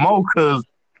it even more because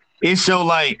it show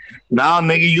like, nah,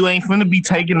 nigga, you ain't finna be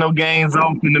taking no games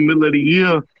off in the middle of the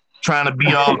year trying to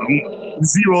be all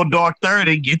 0 dark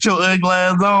 30. Get your ugly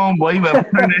ass on, boy. You better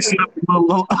turn that shit up a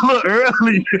little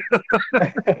early.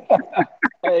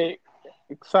 Hey,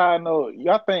 side note,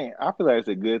 y'all think I feel like it's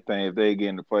a good thing if they get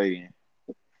in the play in.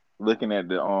 Looking at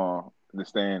the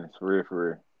standings for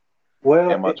real.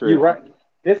 Well, you're right.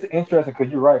 It's interesting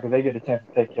because you're right because they get a chance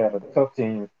to take care of the tough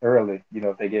teams early.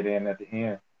 If they get in at the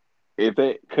end. If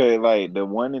they could like the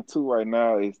 1 and 2 right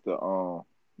now is the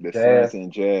Jazz. Suns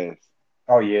and Jazz.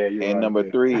 Oh yeah, you're And right. number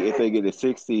Yeah. 3, if they get the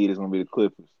 6th seed, it's gonna be the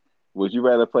Clippers. Would you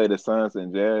rather play the Suns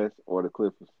and Jazz or the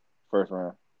Clippers first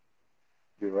round?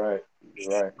 You're right.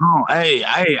 You're right. Oh, hey,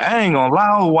 I ain't gonna lie,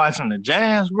 I was watching the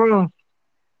Jazz, bro.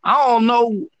 I don't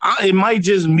know. It might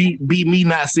just be me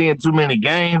not seeing too many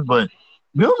games, but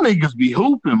them niggas be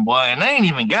hooping, boy, and they ain't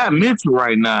even got Mitchell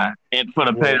right now and for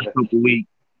the past Yeah. couple weeks.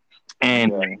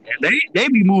 And Yeah. they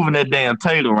be moving that damn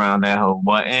Taylor around that whole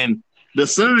boy. And the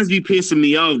Suns be pissing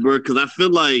me off, bro, because I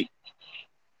feel like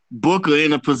Booker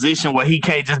in a position where he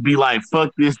can't just be like,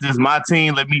 fuck this is my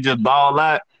team, let me just ball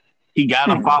out. He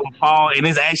gotta follow Paul, and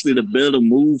it's actually the better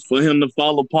move for him to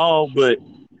follow Paul, but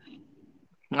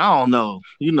I don't know.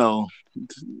 You know,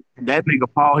 that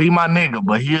nigga Paul, he my nigga,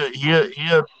 but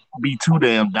he'll be too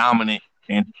damn dominant,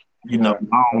 and you know, Yeah.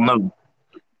 I don't know.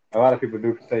 A lot of people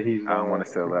do say he's. I don't want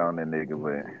to sell out on that nigga,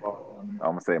 but I'm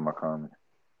gonna say my comment.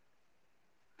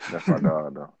 That's my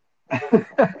dog though.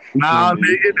 Nah,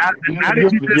 nigga, now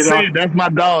that you just said that's my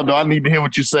dog, though, I need to hear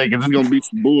what you say because it's gonna be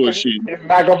some bullshit. It's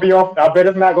not gonna be on. I bet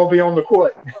it's not gonna be on the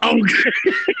court. Okay.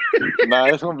 Nah,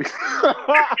 it's gonna be.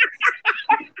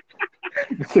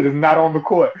 This shit is not on the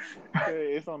court.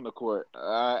 It's on the court.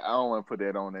 I don't want to put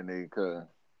that on that nigga, cause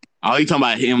Oh, you talking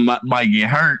about him might get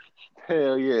hurt?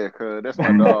 hell yeah, cause that's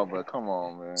my dog. But come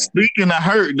on, man. Speaking of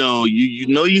hurt, though, you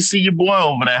know you see your boy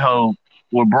over that hole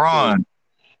with Braun.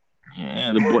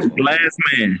 Yeah, the boy, last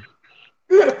man.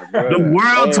 The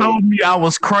world told me I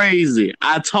was crazy.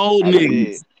 I told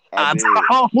niggas. I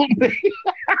told me.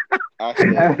 I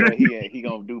said, bro, he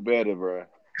gonna do better, bro.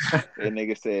 That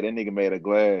nigga said that nigga made a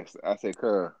glass. I said,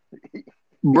 cuz,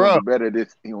 Bro,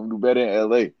 he gonna do better in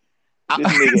LA. This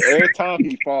nigga, every time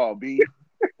he fall, B.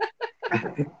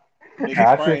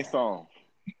 Nigga praying song.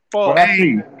 When Fuck.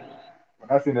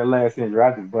 I seen that last injury,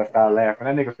 I just bust out laughing.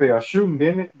 That nigga fell shooting,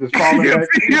 didn't it? Just falling back.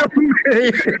 He had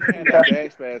that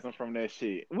back spasm from that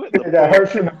shit. What the He got fuck? hurt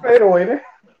shooting the fadeaway there.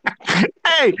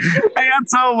 hey, I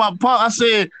told my pop, I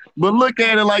said, but look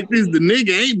at it like this: the nigga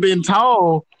ain't been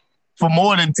tall for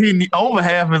more than 10, over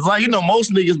half his life. You know,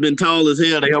 most niggas been tall as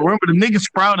hell. They remember the nigga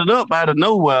sprouted up out of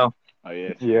nowhere. Oh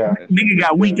yeah. Yeah. Nigga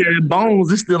got weak ass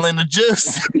bones. It's still in the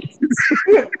just.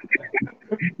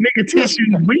 Nigga tissue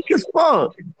is weak as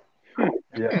fuck.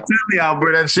 Yeah. Tell y'all,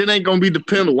 bro, that shit ain't gonna be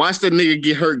dependent. Watch that nigga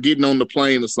get hurt getting on the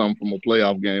plane or something from a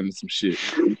playoff game or some shit.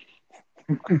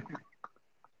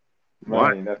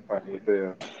 Man, that's funny as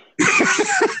hell.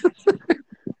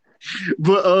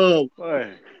 But What?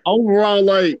 overall,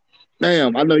 like,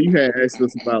 damn, I know you had asked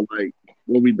us about like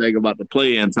what we think about the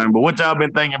play-in time, but what y'all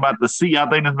been thinking about the season? Y'all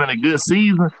think it's been a good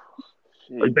season?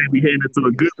 Like they be heading into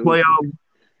a good playoff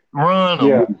run?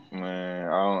 Yeah. Man,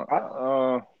 I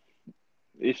don't.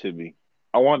 It should be.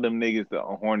 I want them niggas, the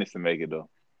Hornets, to make it though.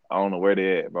 I don't know where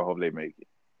they at, but I hope they make it.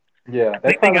 Yeah. I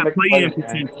think they got probably play-in make the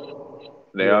play-in game. potential.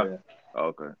 They Yeah. are.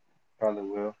 Okay. Probably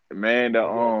will. Man,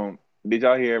 did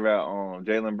y'all hear about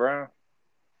Jaylen Brown?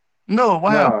 No,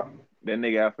 what happened? Nah. That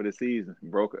nigga out for the season.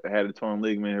 Had a torn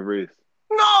ligament in his wrist.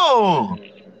 No.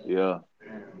 Yeah.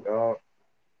 Dog.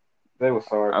 They were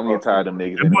sorry. I'm getting tired of them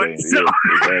niggas But anyway. Yeah,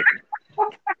 exactly.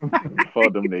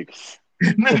 Fuck them niggas.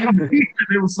 Nigga,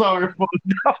 they were sorry for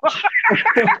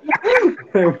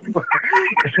Hey,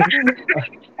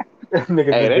 that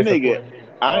nigga,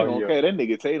 I ain't gonna care. That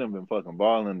nigga Tatum been fucking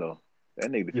balling though. That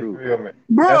nigga You true. feel me?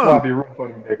 Bro. That's why I be rooting for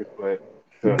them niggas, but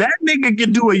that nigga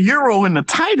can do a euro in the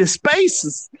tightest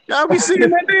spaces. Y'all be seeing that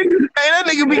nigga? Hey, that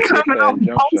nigga be coming off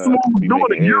Jump post shot, moves be doing a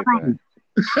making euro. everything.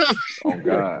 Oh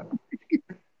God,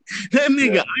 That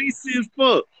nigga icy as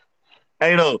fuck.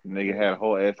 Hey, though. nigga had a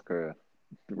whole S curve.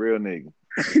 Real nigga.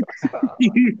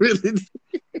 He really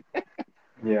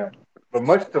yeah. But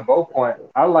much to Bo's point,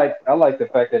 I like the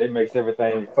fact that it makes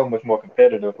everything so much more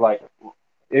competitive. Like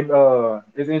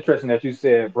it's interesting that you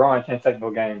said Braun can't take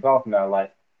no games off now.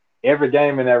 Like every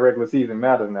game in that regular season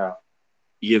matters now.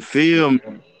 You feel me?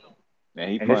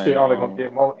 And he And this playing. shit only gonna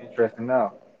get more interesting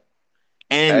now.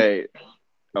 And Hey,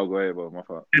 oh, go ahead, bro. My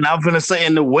fault. and I'm gonna say,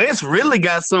 and the West really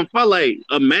got something. Like,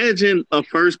 imagine a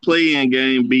first play-in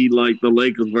game be like the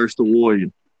Lakers versus the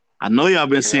Warriors. I know y'all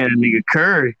been seeing a nigga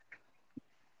Curry.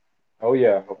 Oh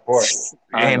yeah, of course.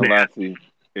 I ain't And gonna lie to you.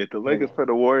 If the Lakers put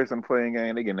the Warriors in playing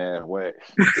game, they getting ass whacked.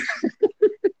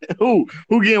 who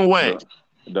getting whacked?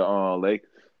 The Lakers.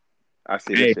 I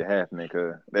see Hey. that shit happening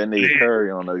because that nigga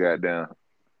Curry on the goddamn.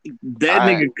 That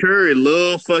nigga Curry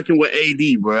love fucking with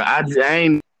AD, bro. I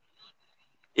ain't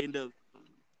in the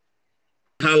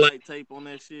highlight tape on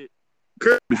that shit.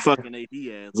 Curry be fucking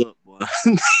AD ass up, boy.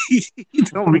 He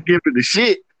don't be giving the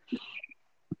shit.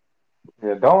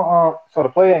 Yeah, don't so the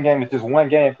playing game is just one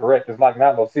game, correct? It's like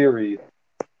not no series.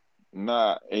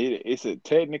 Nah,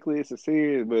 technically it's a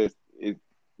series, but it's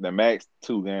the max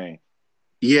 2 games.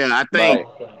 Yeah, I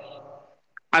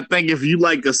think if you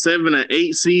like a 7 or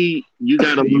 8 seed, you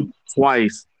gotta lose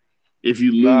twice. If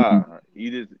you lose, Nah,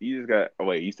 you just got. Oh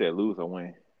wait, you said lose or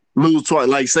win? lose twice.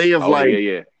 Like say if Oh like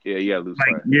yeah, lose like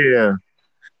twice. yeah,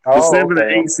 the Oh, 7 or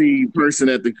okay. 8 seed person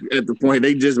at the point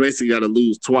they just basically got to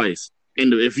lose twice.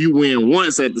 And if you win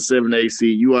once at the 7 8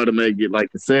 seed, you automatically get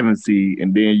like the 7 seed,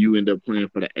 and then you end up playing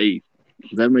for the 8.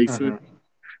 Does that make sense? Mm-hmm.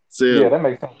 Yeah, So that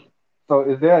makes sense. So,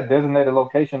 is there a designated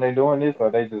location they doing this,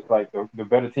 or they just like the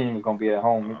better team is gonna be at I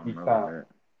home don't each know about time? that.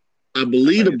 I I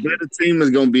believe the think it's better team is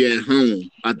gonna be at home.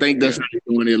 I think that's yeah. how they're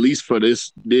doing it, at least for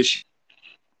this.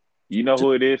 You know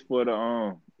who it is for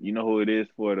the You know who it is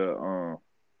for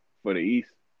the East.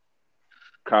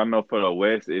 I know for the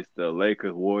West, it's the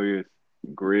Lakers, Warriors,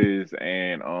 Grizz,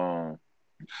 and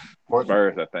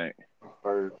Portland Spurs. I think.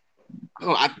 first.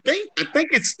 Oh, I think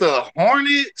it's the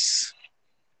Hornets.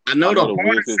 I know I the know the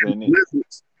Hornets Wizards and in it.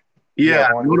 Wizards. Yeah, Yeah, I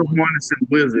know Hornets. the Hornets and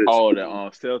Wizards. Oh, the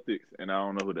Celtics, and I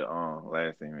don't know who the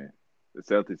last team is. The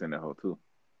Celtics in that hole too.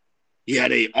 Yeah,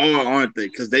 they are, aren't they?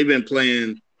 Because they've been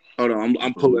playing. Hold on,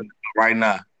 I'm pulling it Mhm. up right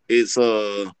now. It's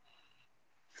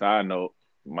Side note,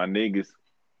 my niggas,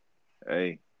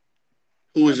 hey,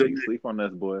 who my is your niggas sleep on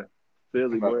us, boy.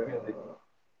 Philly, About boy.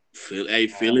 Philly.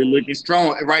 Philly looking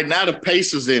strong right now. The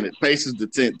Pacers in it. Pacers the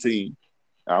 10th team.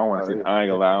 I don't want Oh, to see. yeah. I ain't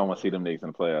gonna lie. I don't want to see them niggas in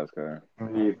the playoffs, cuz.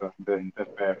 Yeah, that's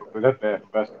bad. But that's bad for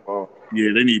basketball.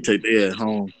 Yeah, they need to take their at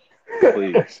home.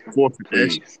 Please, Forfeit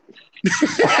that shit.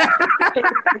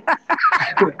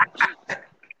 please.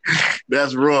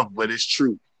 That's rough, but it's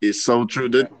true. It's so true.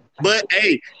 But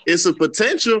hey, it's a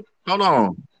potential. Hold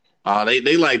on.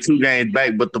 They like 2 games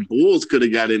back, but the Bulls could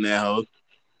have got in that hole.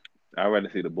 I'd rather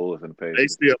see the Bulls and the They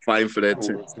Pacers. still fighting for I that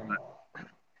would, 10th.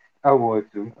 I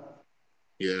would too.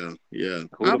 Yeah.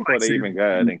 Who I the like fuck they seeing even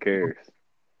got in cares?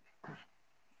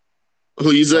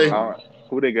 who you say?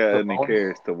 Who they got in Sabonis.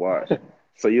 cares to watch?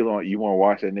 So you want to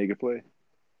watch that nigga play?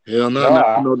 Hell no, No,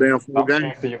 not no damn full I'm game.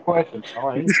 answering your question.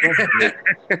 I ain't question.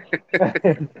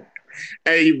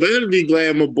 Hey, you better be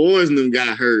glad my boys and them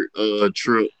got hurt,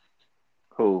 Trip.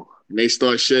 Who? And they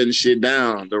start shutting shit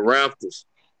down. The Raptors.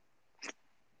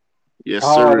 Yes,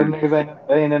 Oh, sir. them niggas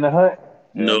ain't in the hunt.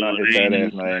 No, Hell no, his they fat ain't.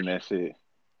 ass not in that shit.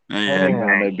 Man,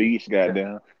 Nigga on that beach,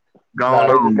 goddamn. going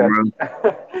Nah, on, bro.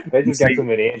 they You just got see, too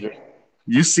many injuries.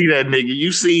 you see that nigga.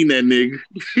 You seen that nigga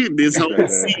this whole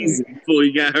season before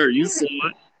he got hurt. You saw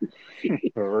it.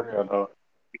 For real though.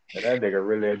 And that nigga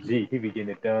really a G. He be getting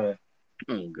it done.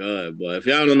 Oh God, boy! If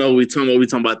y'all don't know what we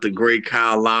talking about the great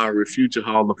Kyle Lowry, future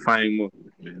Hall of Famer,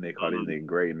 They call this nigga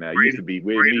great now. Used to be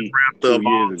with greatest me Raptor 2 of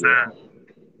all years ago. time.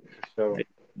 So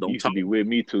Don't Used to talk. be with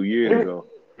me 2 years ago.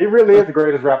 he really is the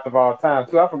greatest rapper of all time.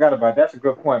 too. I forgot about that. That's a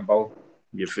good point, Bo.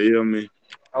 You feel me?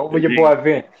 Over your boy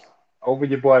Vince. Over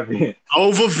your boy Vince.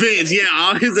 Over Vince, yeah.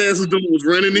 All his ass was doing was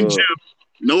running in Look, gym.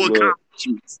 No look,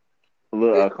 accomplishments.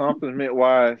 look. Accomplishment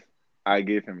wise, I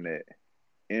give him that.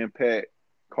 Impact,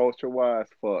 culture wise,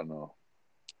 fuck no.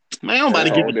 Man, I'm about to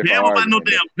That's a give whole a different damn about no argument.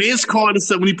 damn Vince Carter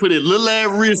stuff when he put his little ass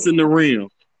wrist in the rim.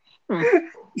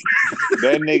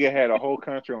 That nigga had a whole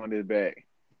country on his back.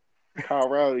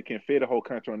 Colorado can fit a whole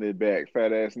country on his back.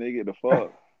 Fat ass nigga, the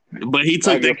fuck. But he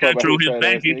took that country on his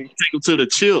back and take him to the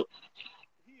chip.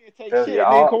 He didn't take Yeah, shit.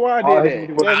 yeah, Then Kawhi all did he that.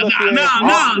 needed was- That lucky ass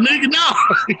No, nigga. nigga, no.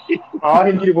 All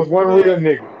he needed was one real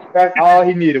nigga. That's all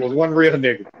he needed was one real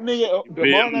nigga. Nigga,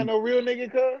 DeMar not no real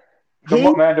nigga, cuz.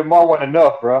 DeMar wasn't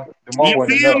enough, bro. DeMar You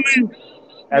wasn't feel enough. me?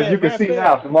 As Yeah, you can matter see of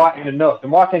now, fact. DeMar ain't enough.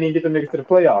 DeMar can't even get them niggas to the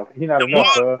playoffs. He not DeMar-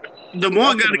 enough, bro.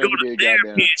 DeMar got to go to therapy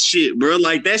and shit, bro.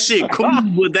 Like that shit cool,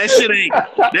 but that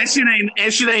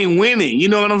shit ain't winning. You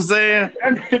know what I'm saying?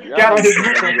 Y'all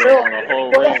niggas go on a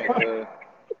whole rant, cuz.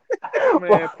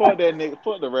 Man, fuck that nigga.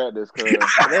 Fuck the Raptors, cuz.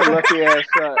 That lucky ass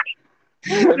shot.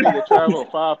 That nigga traveled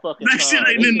 5 fucking That times. shit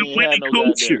ain't They in can't the have winning no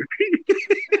culture.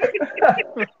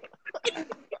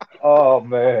 Oh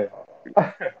man.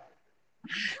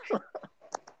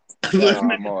 Shout out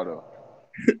Armado.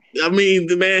 I mean,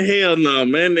 the man, hell no,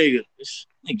 man, nigga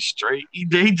straight. He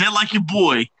just like your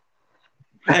boy.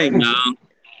 Hey, no,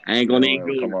 I ain't gonna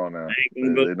even go. Come on now.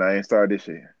 Go. I ain't start this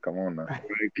shit. Come on now.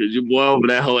 Cause your boy over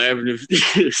that whole average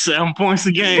 7 points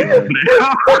a game.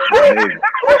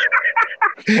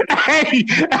 Hey,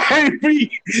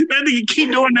 B, that nigga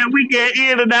keep doing that weekend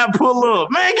in and out pull up.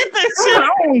 Man, get that shit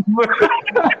on, bro.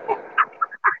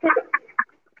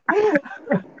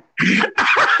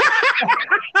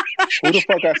 Who the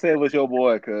fuck I said was your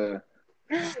boy, cuz?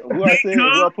 Who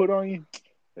I put on you?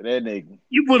 That nigga.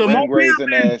 You put him on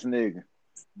grazing ass nigga.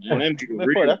 Man,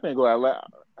 That thing go out loud.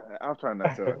 I'm trying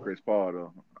not to tell Chris Paul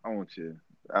though. I want you.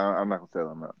 I'm not gonna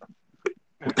tell him that.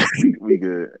 We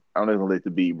good. I'm not gonna let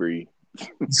the beat breathe.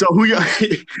 So who y'all?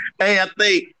 Hey, I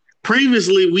think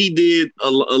previously we did a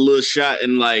little shot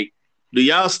and like, do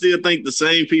y'all still think the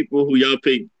same people who y'all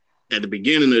picked at the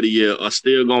beginning of the year are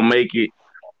still gonna make it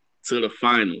to the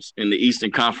finals in the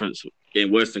Eastern Conference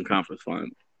and Western Conference finals.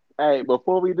 Hey,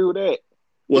 before we do that,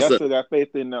 What's y'all up? still got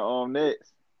faith in the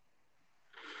Nets?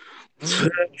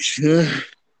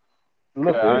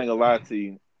 Look, I ain't gonna lie to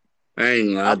you. I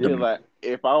ain't I lying. feel like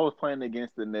if I was playing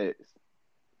against the Nets,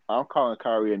 I'm calling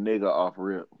Kyrie a nigga off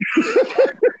rip.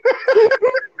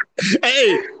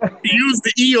 Hey, use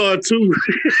the ER too.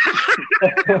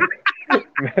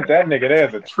 that nigga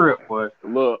there's a trip, boy.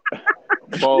 Look,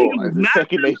 Nigga ball. was The not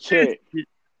second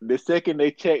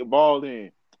they check ball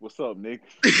in. What's up, nigga?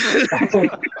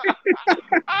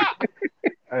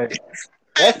 Hey,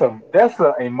 that's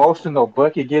a emotional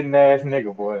bucket getting ass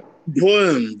nigga, boy.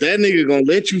 boy, that nigga gonna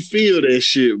let you feel that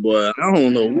shit, boy. I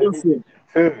don't know what's up.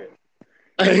 Good.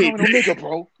 Don't Hey, call me no nigga,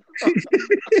 bro.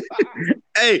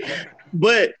 hey,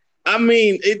 but I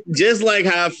mean, it just like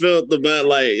how I felt about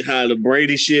like how the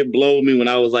Brady shit blowed me when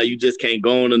I was like, you just can't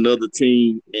go on another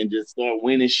team and just start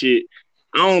winning shit.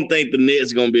 I don't think the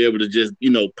Nets gonna be able to just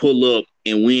pull up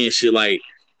and win shit. Like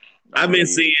I've been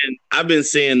seeing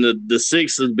the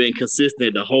Sixers been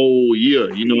consistent the whole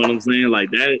year. You know what I'm saying? Like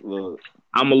that. Look,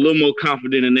 I'm a little more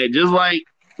confident in that. Just like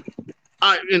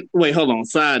wait, hold on.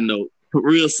 Side note,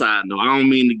 real side note. I don't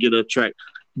mean to get off track,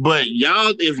 but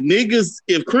y'all,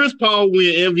 if Chris Paul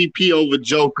win MVP over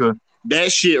Joker,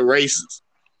 that shit racist.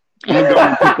 I'm gonna go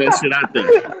and put that shit out there.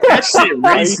 That shit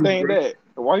why you racist, think bro. that?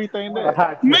 Why you think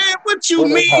that? Man, what you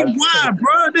What a hot mean? Why,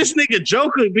 bro? This nigga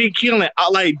Joker been killing.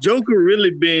 Like Joker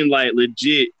really been like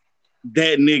legit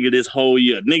that nigga this whole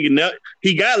year. Nigga,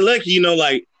 he got lucky,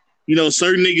 like.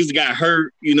 Certain niggas got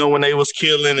hurt, when they was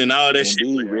killing and all that shit.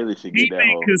 Embiid really should He get that been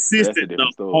whole. That's a consistent the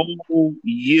different story. whole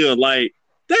year. Like,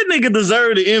 that nigga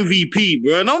deserved the MVP,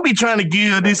 bro. Don't be trying to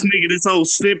give this nigga this whole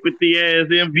sympathy ass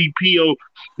MVP or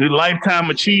the Lifetime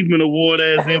Achievement Award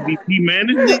as MVP, man.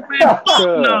 This nigga, man, fuck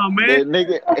no, man. That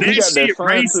nigga, he That got the shit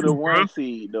Suns to the racist, bro. 1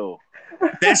 seed though.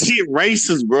 That shit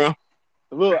racist, bro.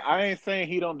 Look, I ain't saying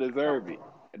he don't deserve it.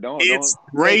 Don't It's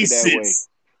take it that way. racist.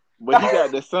 But he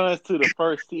got the Suns to the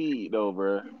 1st seed though,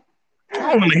 bro. I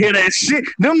don't want to hear that shit.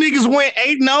 Them niggas went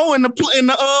 8-0 in the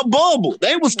bubble.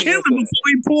 They was killing before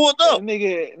he pulled up.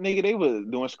 Nigga, they was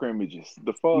doing scrimmages.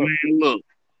 The fuck, Man, look,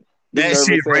 Them that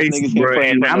shit nervous ass racist, niggas bro. can't play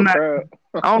in And front I'm of not. crowd.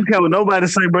 I don't care what nobody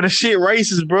say, bro. The shit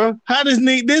racist, bro. How does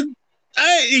nigga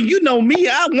you know me?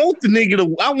 I want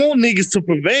niggas to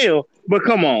prevail, but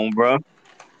come on, bro.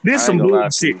 This I some ain't gonna lie to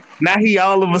bullshit. you. Now he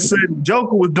all of a sudden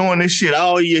Joker was doing this shit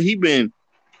all year. He been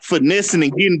finessing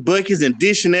and getting buckets and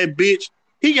dishing that bitch.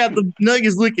 He got the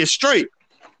Nuggets looking straight.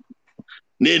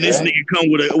 Then this nigga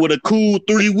come with a cool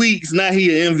 3 weeks. Now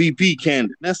he an MVP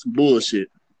candidate. That's some bullshit.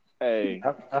 Hey,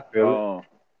 I feel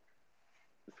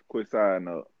quick side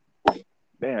note.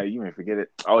 Damn, you even forget it.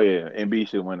 Oh yeah, MB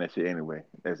should win that shit anyway.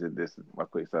 That's it. This is my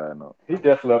quick side note. it. He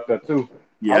just left there too.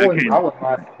 Yeah, I wouldn't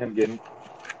mind him getting.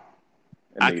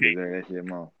 That nigga deserve that shit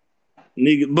more.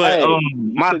 Nigga, but Hey,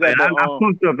 my bad. I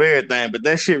fucked up everything, but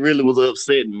that shit really was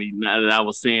upsetting me now that I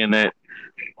was saying that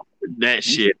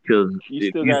shit because You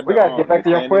still got we gotta get back to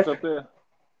your standings question. up there?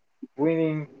 We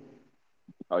didn't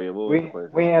Oh yeah, what was the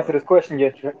question? we ain't answered this question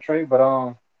yet, Trey.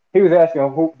 But he was asking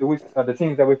who do we the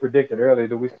teams that we predicted earlier.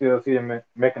 Do we still see them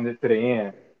making it to the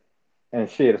end? And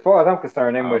shit, as far as I'm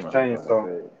concerned, ain't much changed.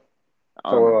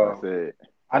 I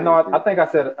know. I think I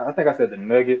said the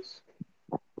Nuggets,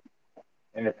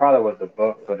 and it probably was the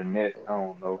Bucks or the Nets. I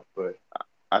don't know, but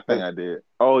I think I did.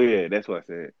 Oh yeah, that's what I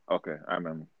said. Okay, I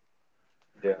remember.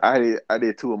 yeah, I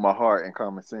did two of my heart and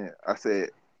common sense. I said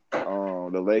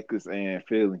the Lakers and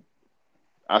Philly.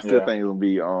 I still think it'll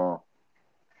be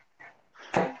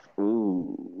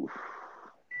ooh.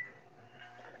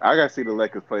 I gotta see the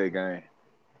Lakers play a game.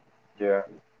 yeah.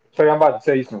 Trey, I'm about to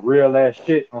tell you some real ass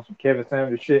shit on some Kevin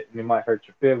Samuels shit, and it might hurt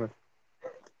your feelings.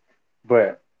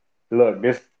 But look, I'm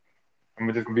just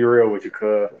gonna be real with you,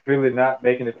 cuz Philly not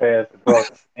making it past the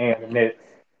Bucks and the Nets,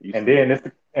 and then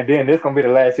this gonna be the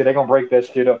last year. They're gonna break that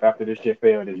shit up after this shit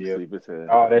failed this year.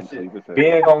 Oh, that shit.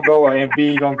 Ben gonna go and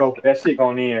B gonna go. That shit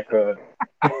gonna end, cuz.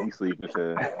 You sleep as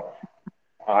hell.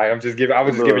 All right, I was just giving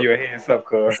you a heads up,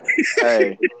 cuz.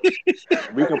 Hey,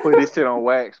 we can put this shit on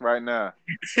wax right now.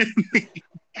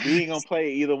 We ain't gonna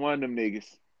play either one of them niggas.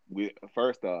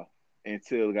 First off,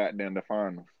 until goddamn the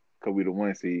finals, cause we the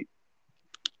 1 seed.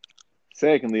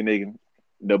 Secondly, nigga,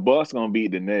 the Bucks gonna beat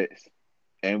the Nets,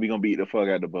 and we gonna beat the fuck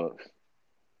out the Bucks.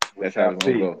 That's how it's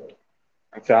gonna go.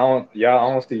 So I don't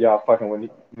see y'all fucking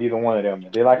with neither one of them.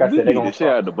 They like I said, they gonna the shit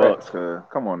out of the Bucks, cuz.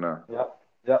 Come on now.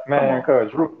 Yep, man,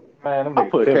 cuz man, I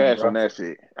put cash on that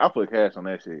shit.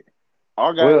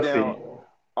 Our goddamn,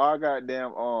 I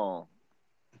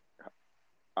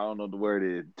don't know what the word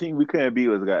is. Team we couldn't beat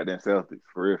was goddamn Celtics,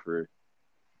 for real.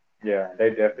 Yeah, they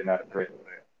definitely not a threat.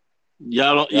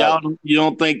 You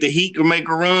don't think the Heat can make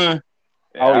a run?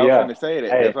 Yeah, Oh I was yeah. finna say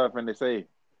that. Hey, That's what I was finna say.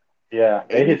 yeah,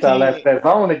 they Any hit y'all team, that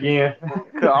zone again.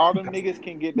 cause all them niggas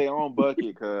can get their own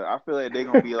bucket. Cause I feel like they're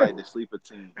gonna be like the sleeper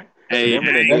team. Hey, Them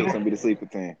and the Knicks gonna be the sleeper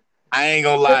team. I ain't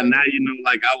gonna lie. Now you know,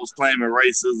 like I was claiming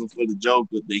racism for the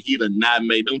Joker. The Heat are not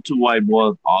made. Them two white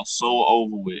boys are so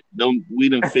over with. We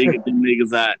done figured them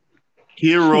niggas out.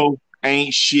 Hero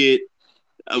ain't shit.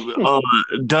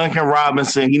 Duncan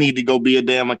Robinson, he need to go be a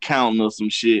damn accountant or some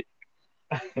shit.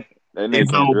 That nigga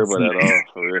It's can't over. dribble at all.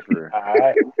 For real, for real. All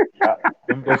right. Yeah.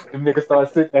 Them niggas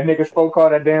started sitting. That nigga spoke call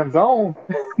that damn zone.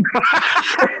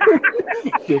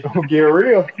 Shit gonna get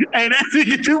real. Hey, that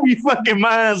nigga do be fucking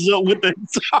minds up with the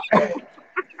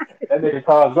That nigga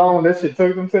called zone. That shit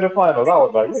took them to the finals. I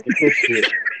was like, look at this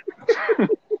shit.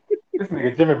 This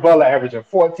nigga Jimmy Butler averaging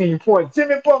 14 points.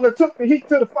 Jimmy Butler took the Heat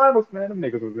to the finals, man. Them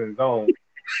niggas was in zone.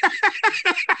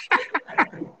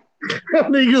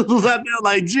 niggas was out there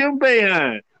like Jim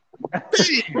Boeheim.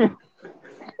 I'm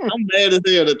mad as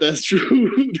hell that that's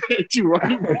true. That you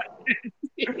right.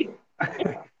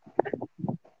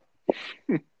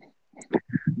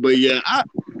 But yeah,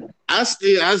 I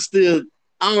still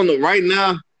I don't know. Right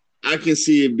now, I can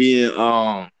see it being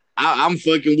I'm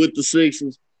fucking with the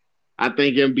Sixers. I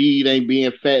think Embiid ain't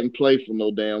being fat and playful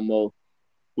no damn more,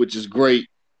 which is great.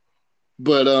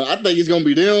 But I think it's gonna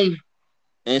be them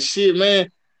and shit, man.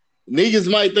 Niggas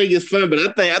might think it's fun, but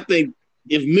I think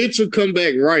if Mitchell come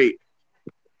back right,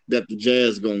 that the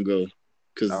Jazz gonna go.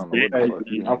 Cause I don't know what the fuck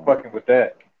you I'm fucking with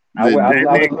that. I The-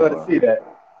 would love to see that.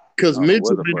 Cause I don't know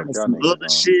Mitchell what the been fuck on y'all some niggas other on.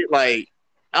 shit. Like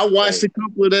I watched a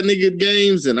couple of that nigga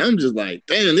games, and I'm just like,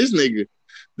 damn, the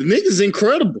nigga's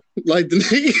incredible. Like the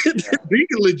nigga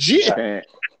legit.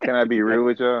 Can I be real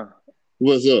with y'all?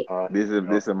 What's up? This is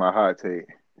my hot take.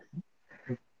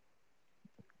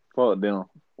 Fuck them.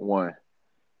 One.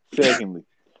 Secondly,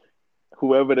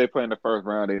 whoever they play in the first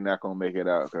round, they not gonna make it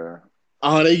out. Cause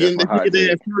Oh, they getting my hot that take.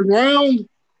 first round?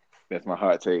 That's my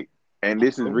hot take. And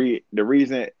this is the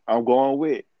reason I'm going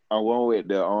with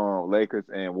the Lakers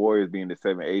and Warriors being the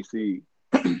 7-8 seed,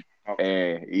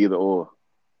 and either or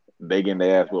they getting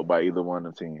their ass whooped by either one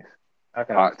of them teams. I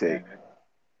can Hot understand take.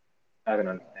 that. I can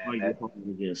understand Oh, you that.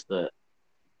 fucking against that.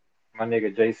 My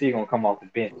nigga JC gonna come off the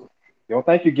bench. You don't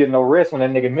think you get no rest when that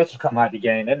nigga Mitchell come out the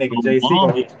game? That nigga JC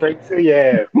gonna get straight to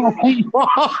your ass.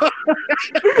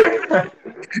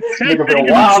 Nigga been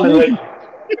wilding lately.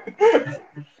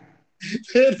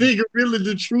 That nigga really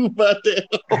the truth out there.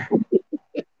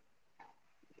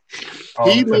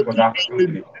 He took low an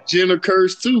opportunity. Jenner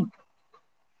curse too.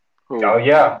 Oh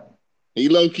yeah. He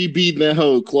low key beating that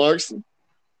hoe Clarkson.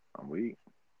 I'm weak.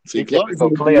 See, He kept it Clarkson so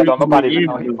clear, though nobody even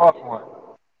know he fucked one.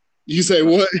 You say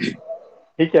what?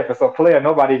 He kept it so clear,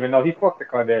 nobody even know he fucked the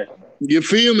Kardashian. You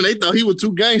feel me? They thought he was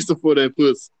too gangster for that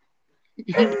pussy.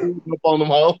 He pulled up on them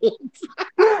hoes.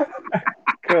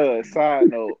 Cause side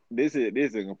note, this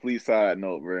is a complete side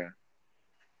note, bro.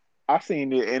 I seen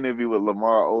the interview with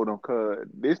Lamar Odom. Cause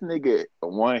this nigga,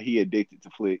 one, he addicted to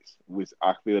flicks, which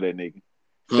I feel that nigga.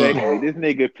 Secondly, this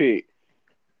nigga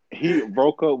he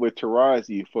broke up with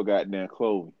Taraji for goddamn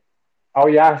Chloe. Oh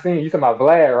yeah, I seen you talking about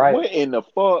Vlad, right? What in the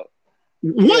fuck?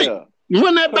 What? Yeah,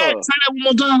 Run that back. Say that one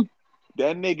more time.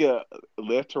 that nigga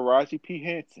left Taraji P.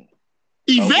 Henson,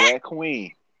 a Yvette? black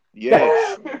queen.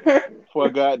 Yes. For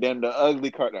goddamn the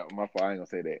ugly card. No, my fault. I ain't gonna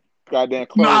say that. Goddamn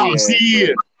Chloe. No, ass, she is.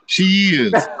 bro. She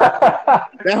is. That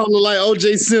hoe look like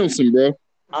O.J. Simpson, bro.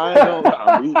 I ain't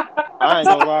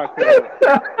gonna lie, cause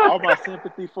all my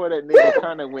sympathy for that nigga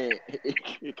kind of went.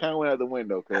 It kind of went out the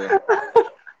window, cause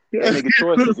that nigga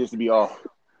choices just to be off.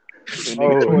 The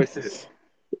nigga choices.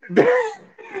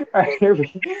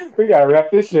 We gotta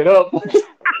wrap this shit up. That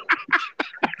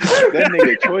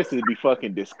nigga choices be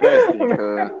fucking disgusting,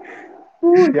 cuz.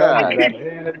 God.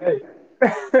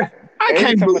 I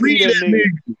can't believe that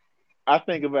nigga. I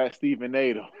think about Stephen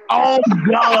Nader. Oh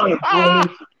God.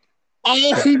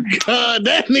 Oh God,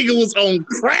 that nigga was on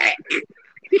crack.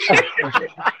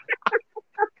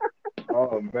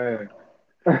 Oh man.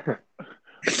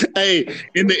 Hey,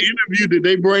 in the interview, did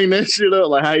they bring that shit up?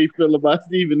 Like how you feel about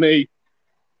Stephen A.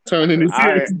 turning his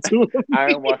head into him? I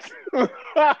ain't watched.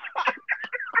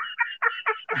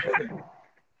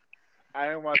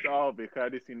 I ain't watched all of it because I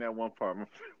just seen that one part.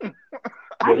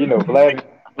 Yeah, you know,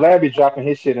 Vlad be dropping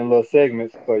his shit in little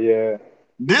segments. So yeah.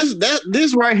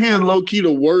 This right here, low key,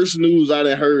 the worst news I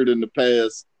done heard in the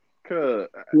past 12,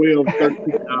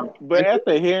 13 hours. But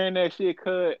after hearing that shit,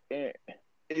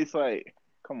 it's like,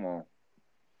 come on.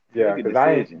 Yeah, because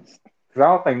I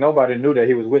don't think nobody knew that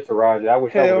he was with Taraji. I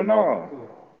wish I would have known.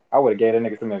 I would have gave that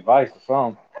nigga some advice or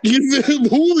something.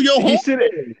 Who your He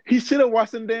home? should have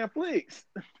watched them damn flicks.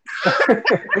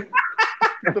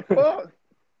 The fuck?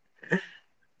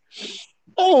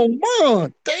 Oh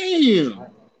man, damn.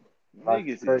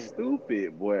 Niggas is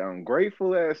stupid, boy.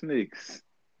 Ungrateful ass niggas.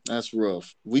 That's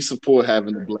rough. We support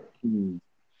having the black community.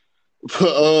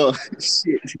 But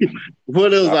shit.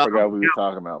 What else? I forgot what we were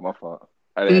talking about. My fault.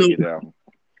 I didn't get that one.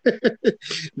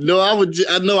 No, I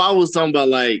know I was talking about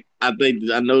like I think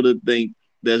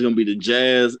there's gonna be the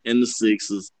Jazz and the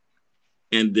Sixers,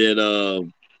 and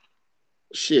then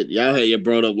shit, y'all had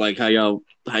brought up like how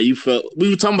you felt. We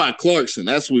were talking about Clarkson.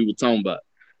 That's what we were talking about,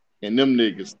 and them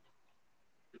niggas.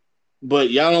 But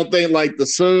y'all don't think like the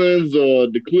Suns or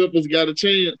the Clippers got a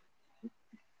chance?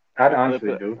 I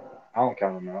honestly do. I don't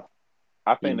count them out.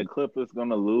 I think the Clippers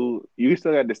gonna lose. You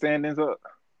still got the standings up?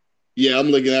 Yeah, I'm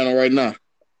looking at them right now.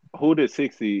 Who did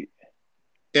 6 seed?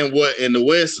 And what in the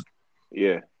West?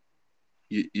 Yeah,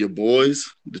 your boys,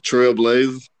 the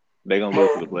Trailblazers. they gonna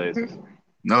lose to the Blazers.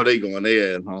 No, they going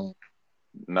their ass home.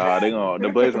 Nah, the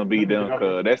Blazers gonna beat them.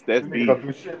 Cause that's beat.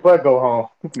 But go home.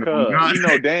 Cause you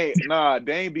know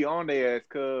Dame be on their ass.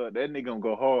 Cause that nigga gonna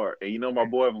go hard, and you know my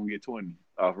boy gonna get 20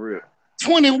 off real.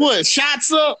 20 what?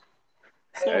 Shots up?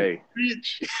 Hey,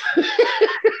 Bitch.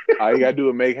 all you gotta do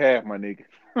is make half, my nigga.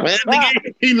 Man,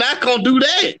 nigga, he not gonna do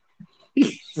that.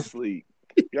 Sleep.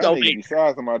 Y'all niggas be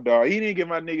sizing my dog. He didn't give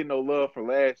my nigga no love for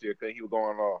last year because he was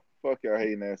going off. Fuck y'all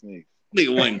hating ass niggas.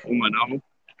 Nigga wasn't going on.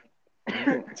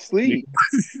 Sleep.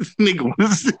 Nigga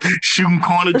was shooting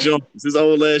corner jumpers. His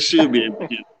old ass should be able to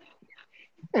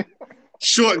get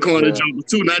short corner jumpers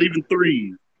too, not even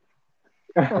threes.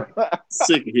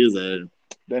 Sick of his ass.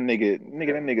 That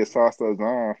nigga sauced us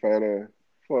on, fat ass.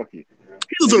 Fuck you.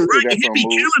 He was a rookie. He be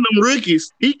killing them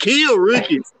rookies. He killed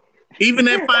rookies. Even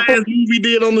that fire ass movie he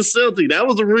did on the Celtics, that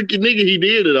was a rookie nigga he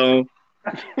did it on.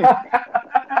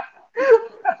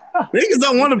 Niggas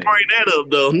don't want to bring that up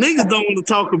though. Niggas don't want to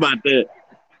talk about that.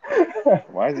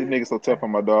 Why is this nigga so tough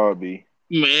on my dog, B?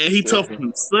 Man, he tough on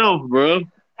himself, bro.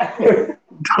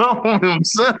 Tough on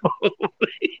himself.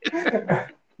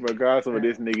 Regardless of what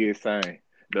this nigga is saying,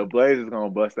 the Blazers gonna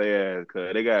bust their ass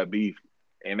because they got beef.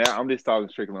 And now I'm just talking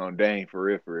strictly on Dame for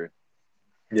real, for real.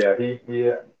 Yeah, he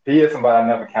is somebody I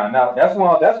never count out. That's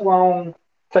why I don't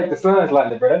take the Suns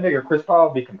lightly, bro. That nigga Chris Paul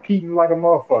be competing like a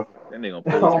motherfucker. That nigga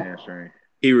gonna pull his hamstring.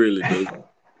 He really do.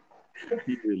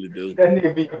 He really do. That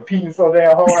nigga be competing so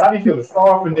damn hard. I be feeling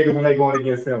sorry for niggas when they going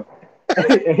against him.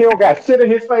 And he don't got shit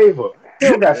in his favor. He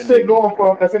don't got shit going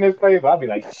for him that's in his favor. I be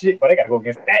like, shit, but they gotta go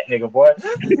against that nigga, boy.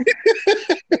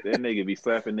 That nigga be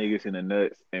slapping niggas in the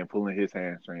nuts and pulling his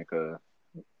hamstring, cuz.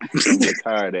 I'm getting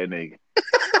tired of that nigga.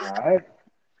 All right.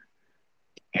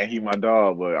 And he my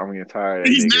dog, but I'm getting tired of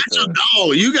that He's nigga. He's not your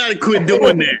dog. You gotta quit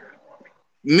doing that.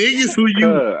 Niggas who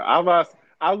you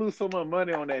I lose so much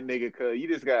money on that nigga, cuz you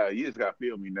just gotta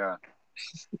feel me now.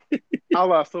 I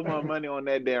lost so much money on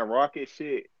that damn Rocket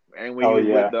shit. And when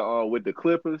he was with the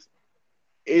Clippers,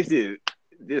 it's just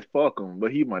fuck him.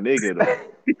 But he my nigga though.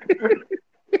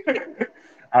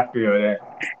 I feel that.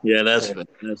 Yeah, that's fair.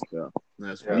 That's fair.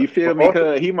 That's fair. You feel me?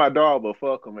 Cause he my dog, but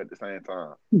fuck him at the same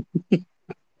time.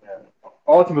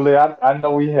 Ultimately, I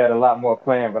know we had a lot more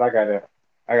planned, but I gotta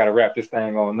wrap this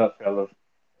thing on up, fellas.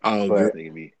 Oh, but, this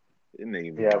nigga be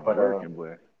working,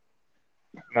 boy.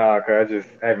 Nah, cause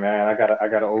hey man, I got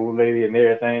an old lady and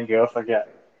everything else. I got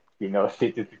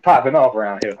shit just be popping off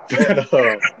around here. Get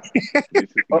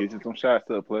you some shots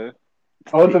up, player.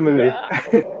 Ultimately,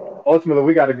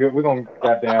 we're gonna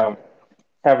goddamn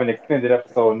have an extended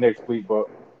episode next week, but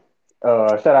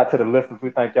shout out to the listeners.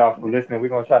 We thank y'all for listening. We're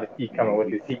gonna try to keep coming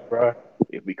with this heat, bro.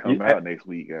 If we come out next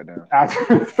week, goddamn. At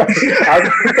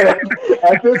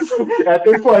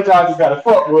this point, y'all just gotta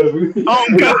fuck with us. Oh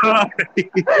God!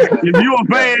 If you a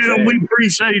fan, we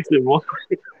appreciate it, boy.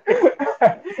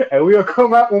 And we'll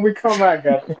come out when we come out,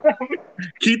 guys.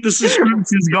 Keep the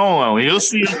subscriptions going. You'll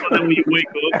see us when we wake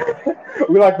up.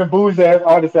 We like the bougie ass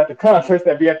artists at the concerts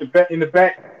that be at the back in the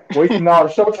back, wasting all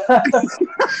the showtime.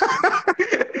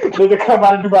 They come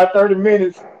out and do about 30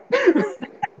 minutes.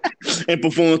 And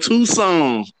perform 2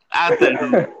 songs out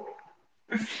there.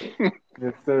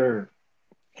 Yes, sir.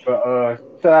 But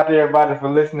shout out to everybody for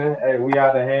listening. Hey, we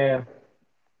out of hand.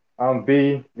 I'm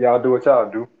B. Y'all do what y'all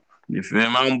do. You feel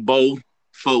me? I'm Bo.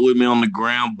 Fuck with me on the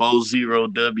ground.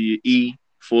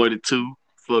 Bo0WE42.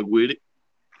 Fuck with it.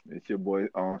 It's your boy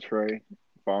Trey.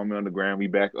 Follow me on the ground. We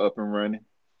back up and running.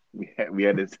 We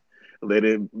had this let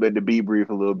the B breathe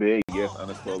a little bit. Yes,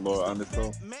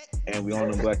 _Lord_. And we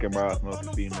on them black and brown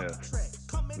smoking females.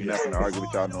 We not gonna argue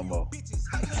with y'all no more.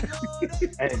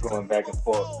 I ain't going back and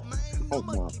forth. Oh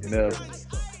my, never.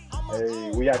 Hey,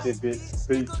 we out there, bitch.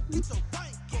 Peace.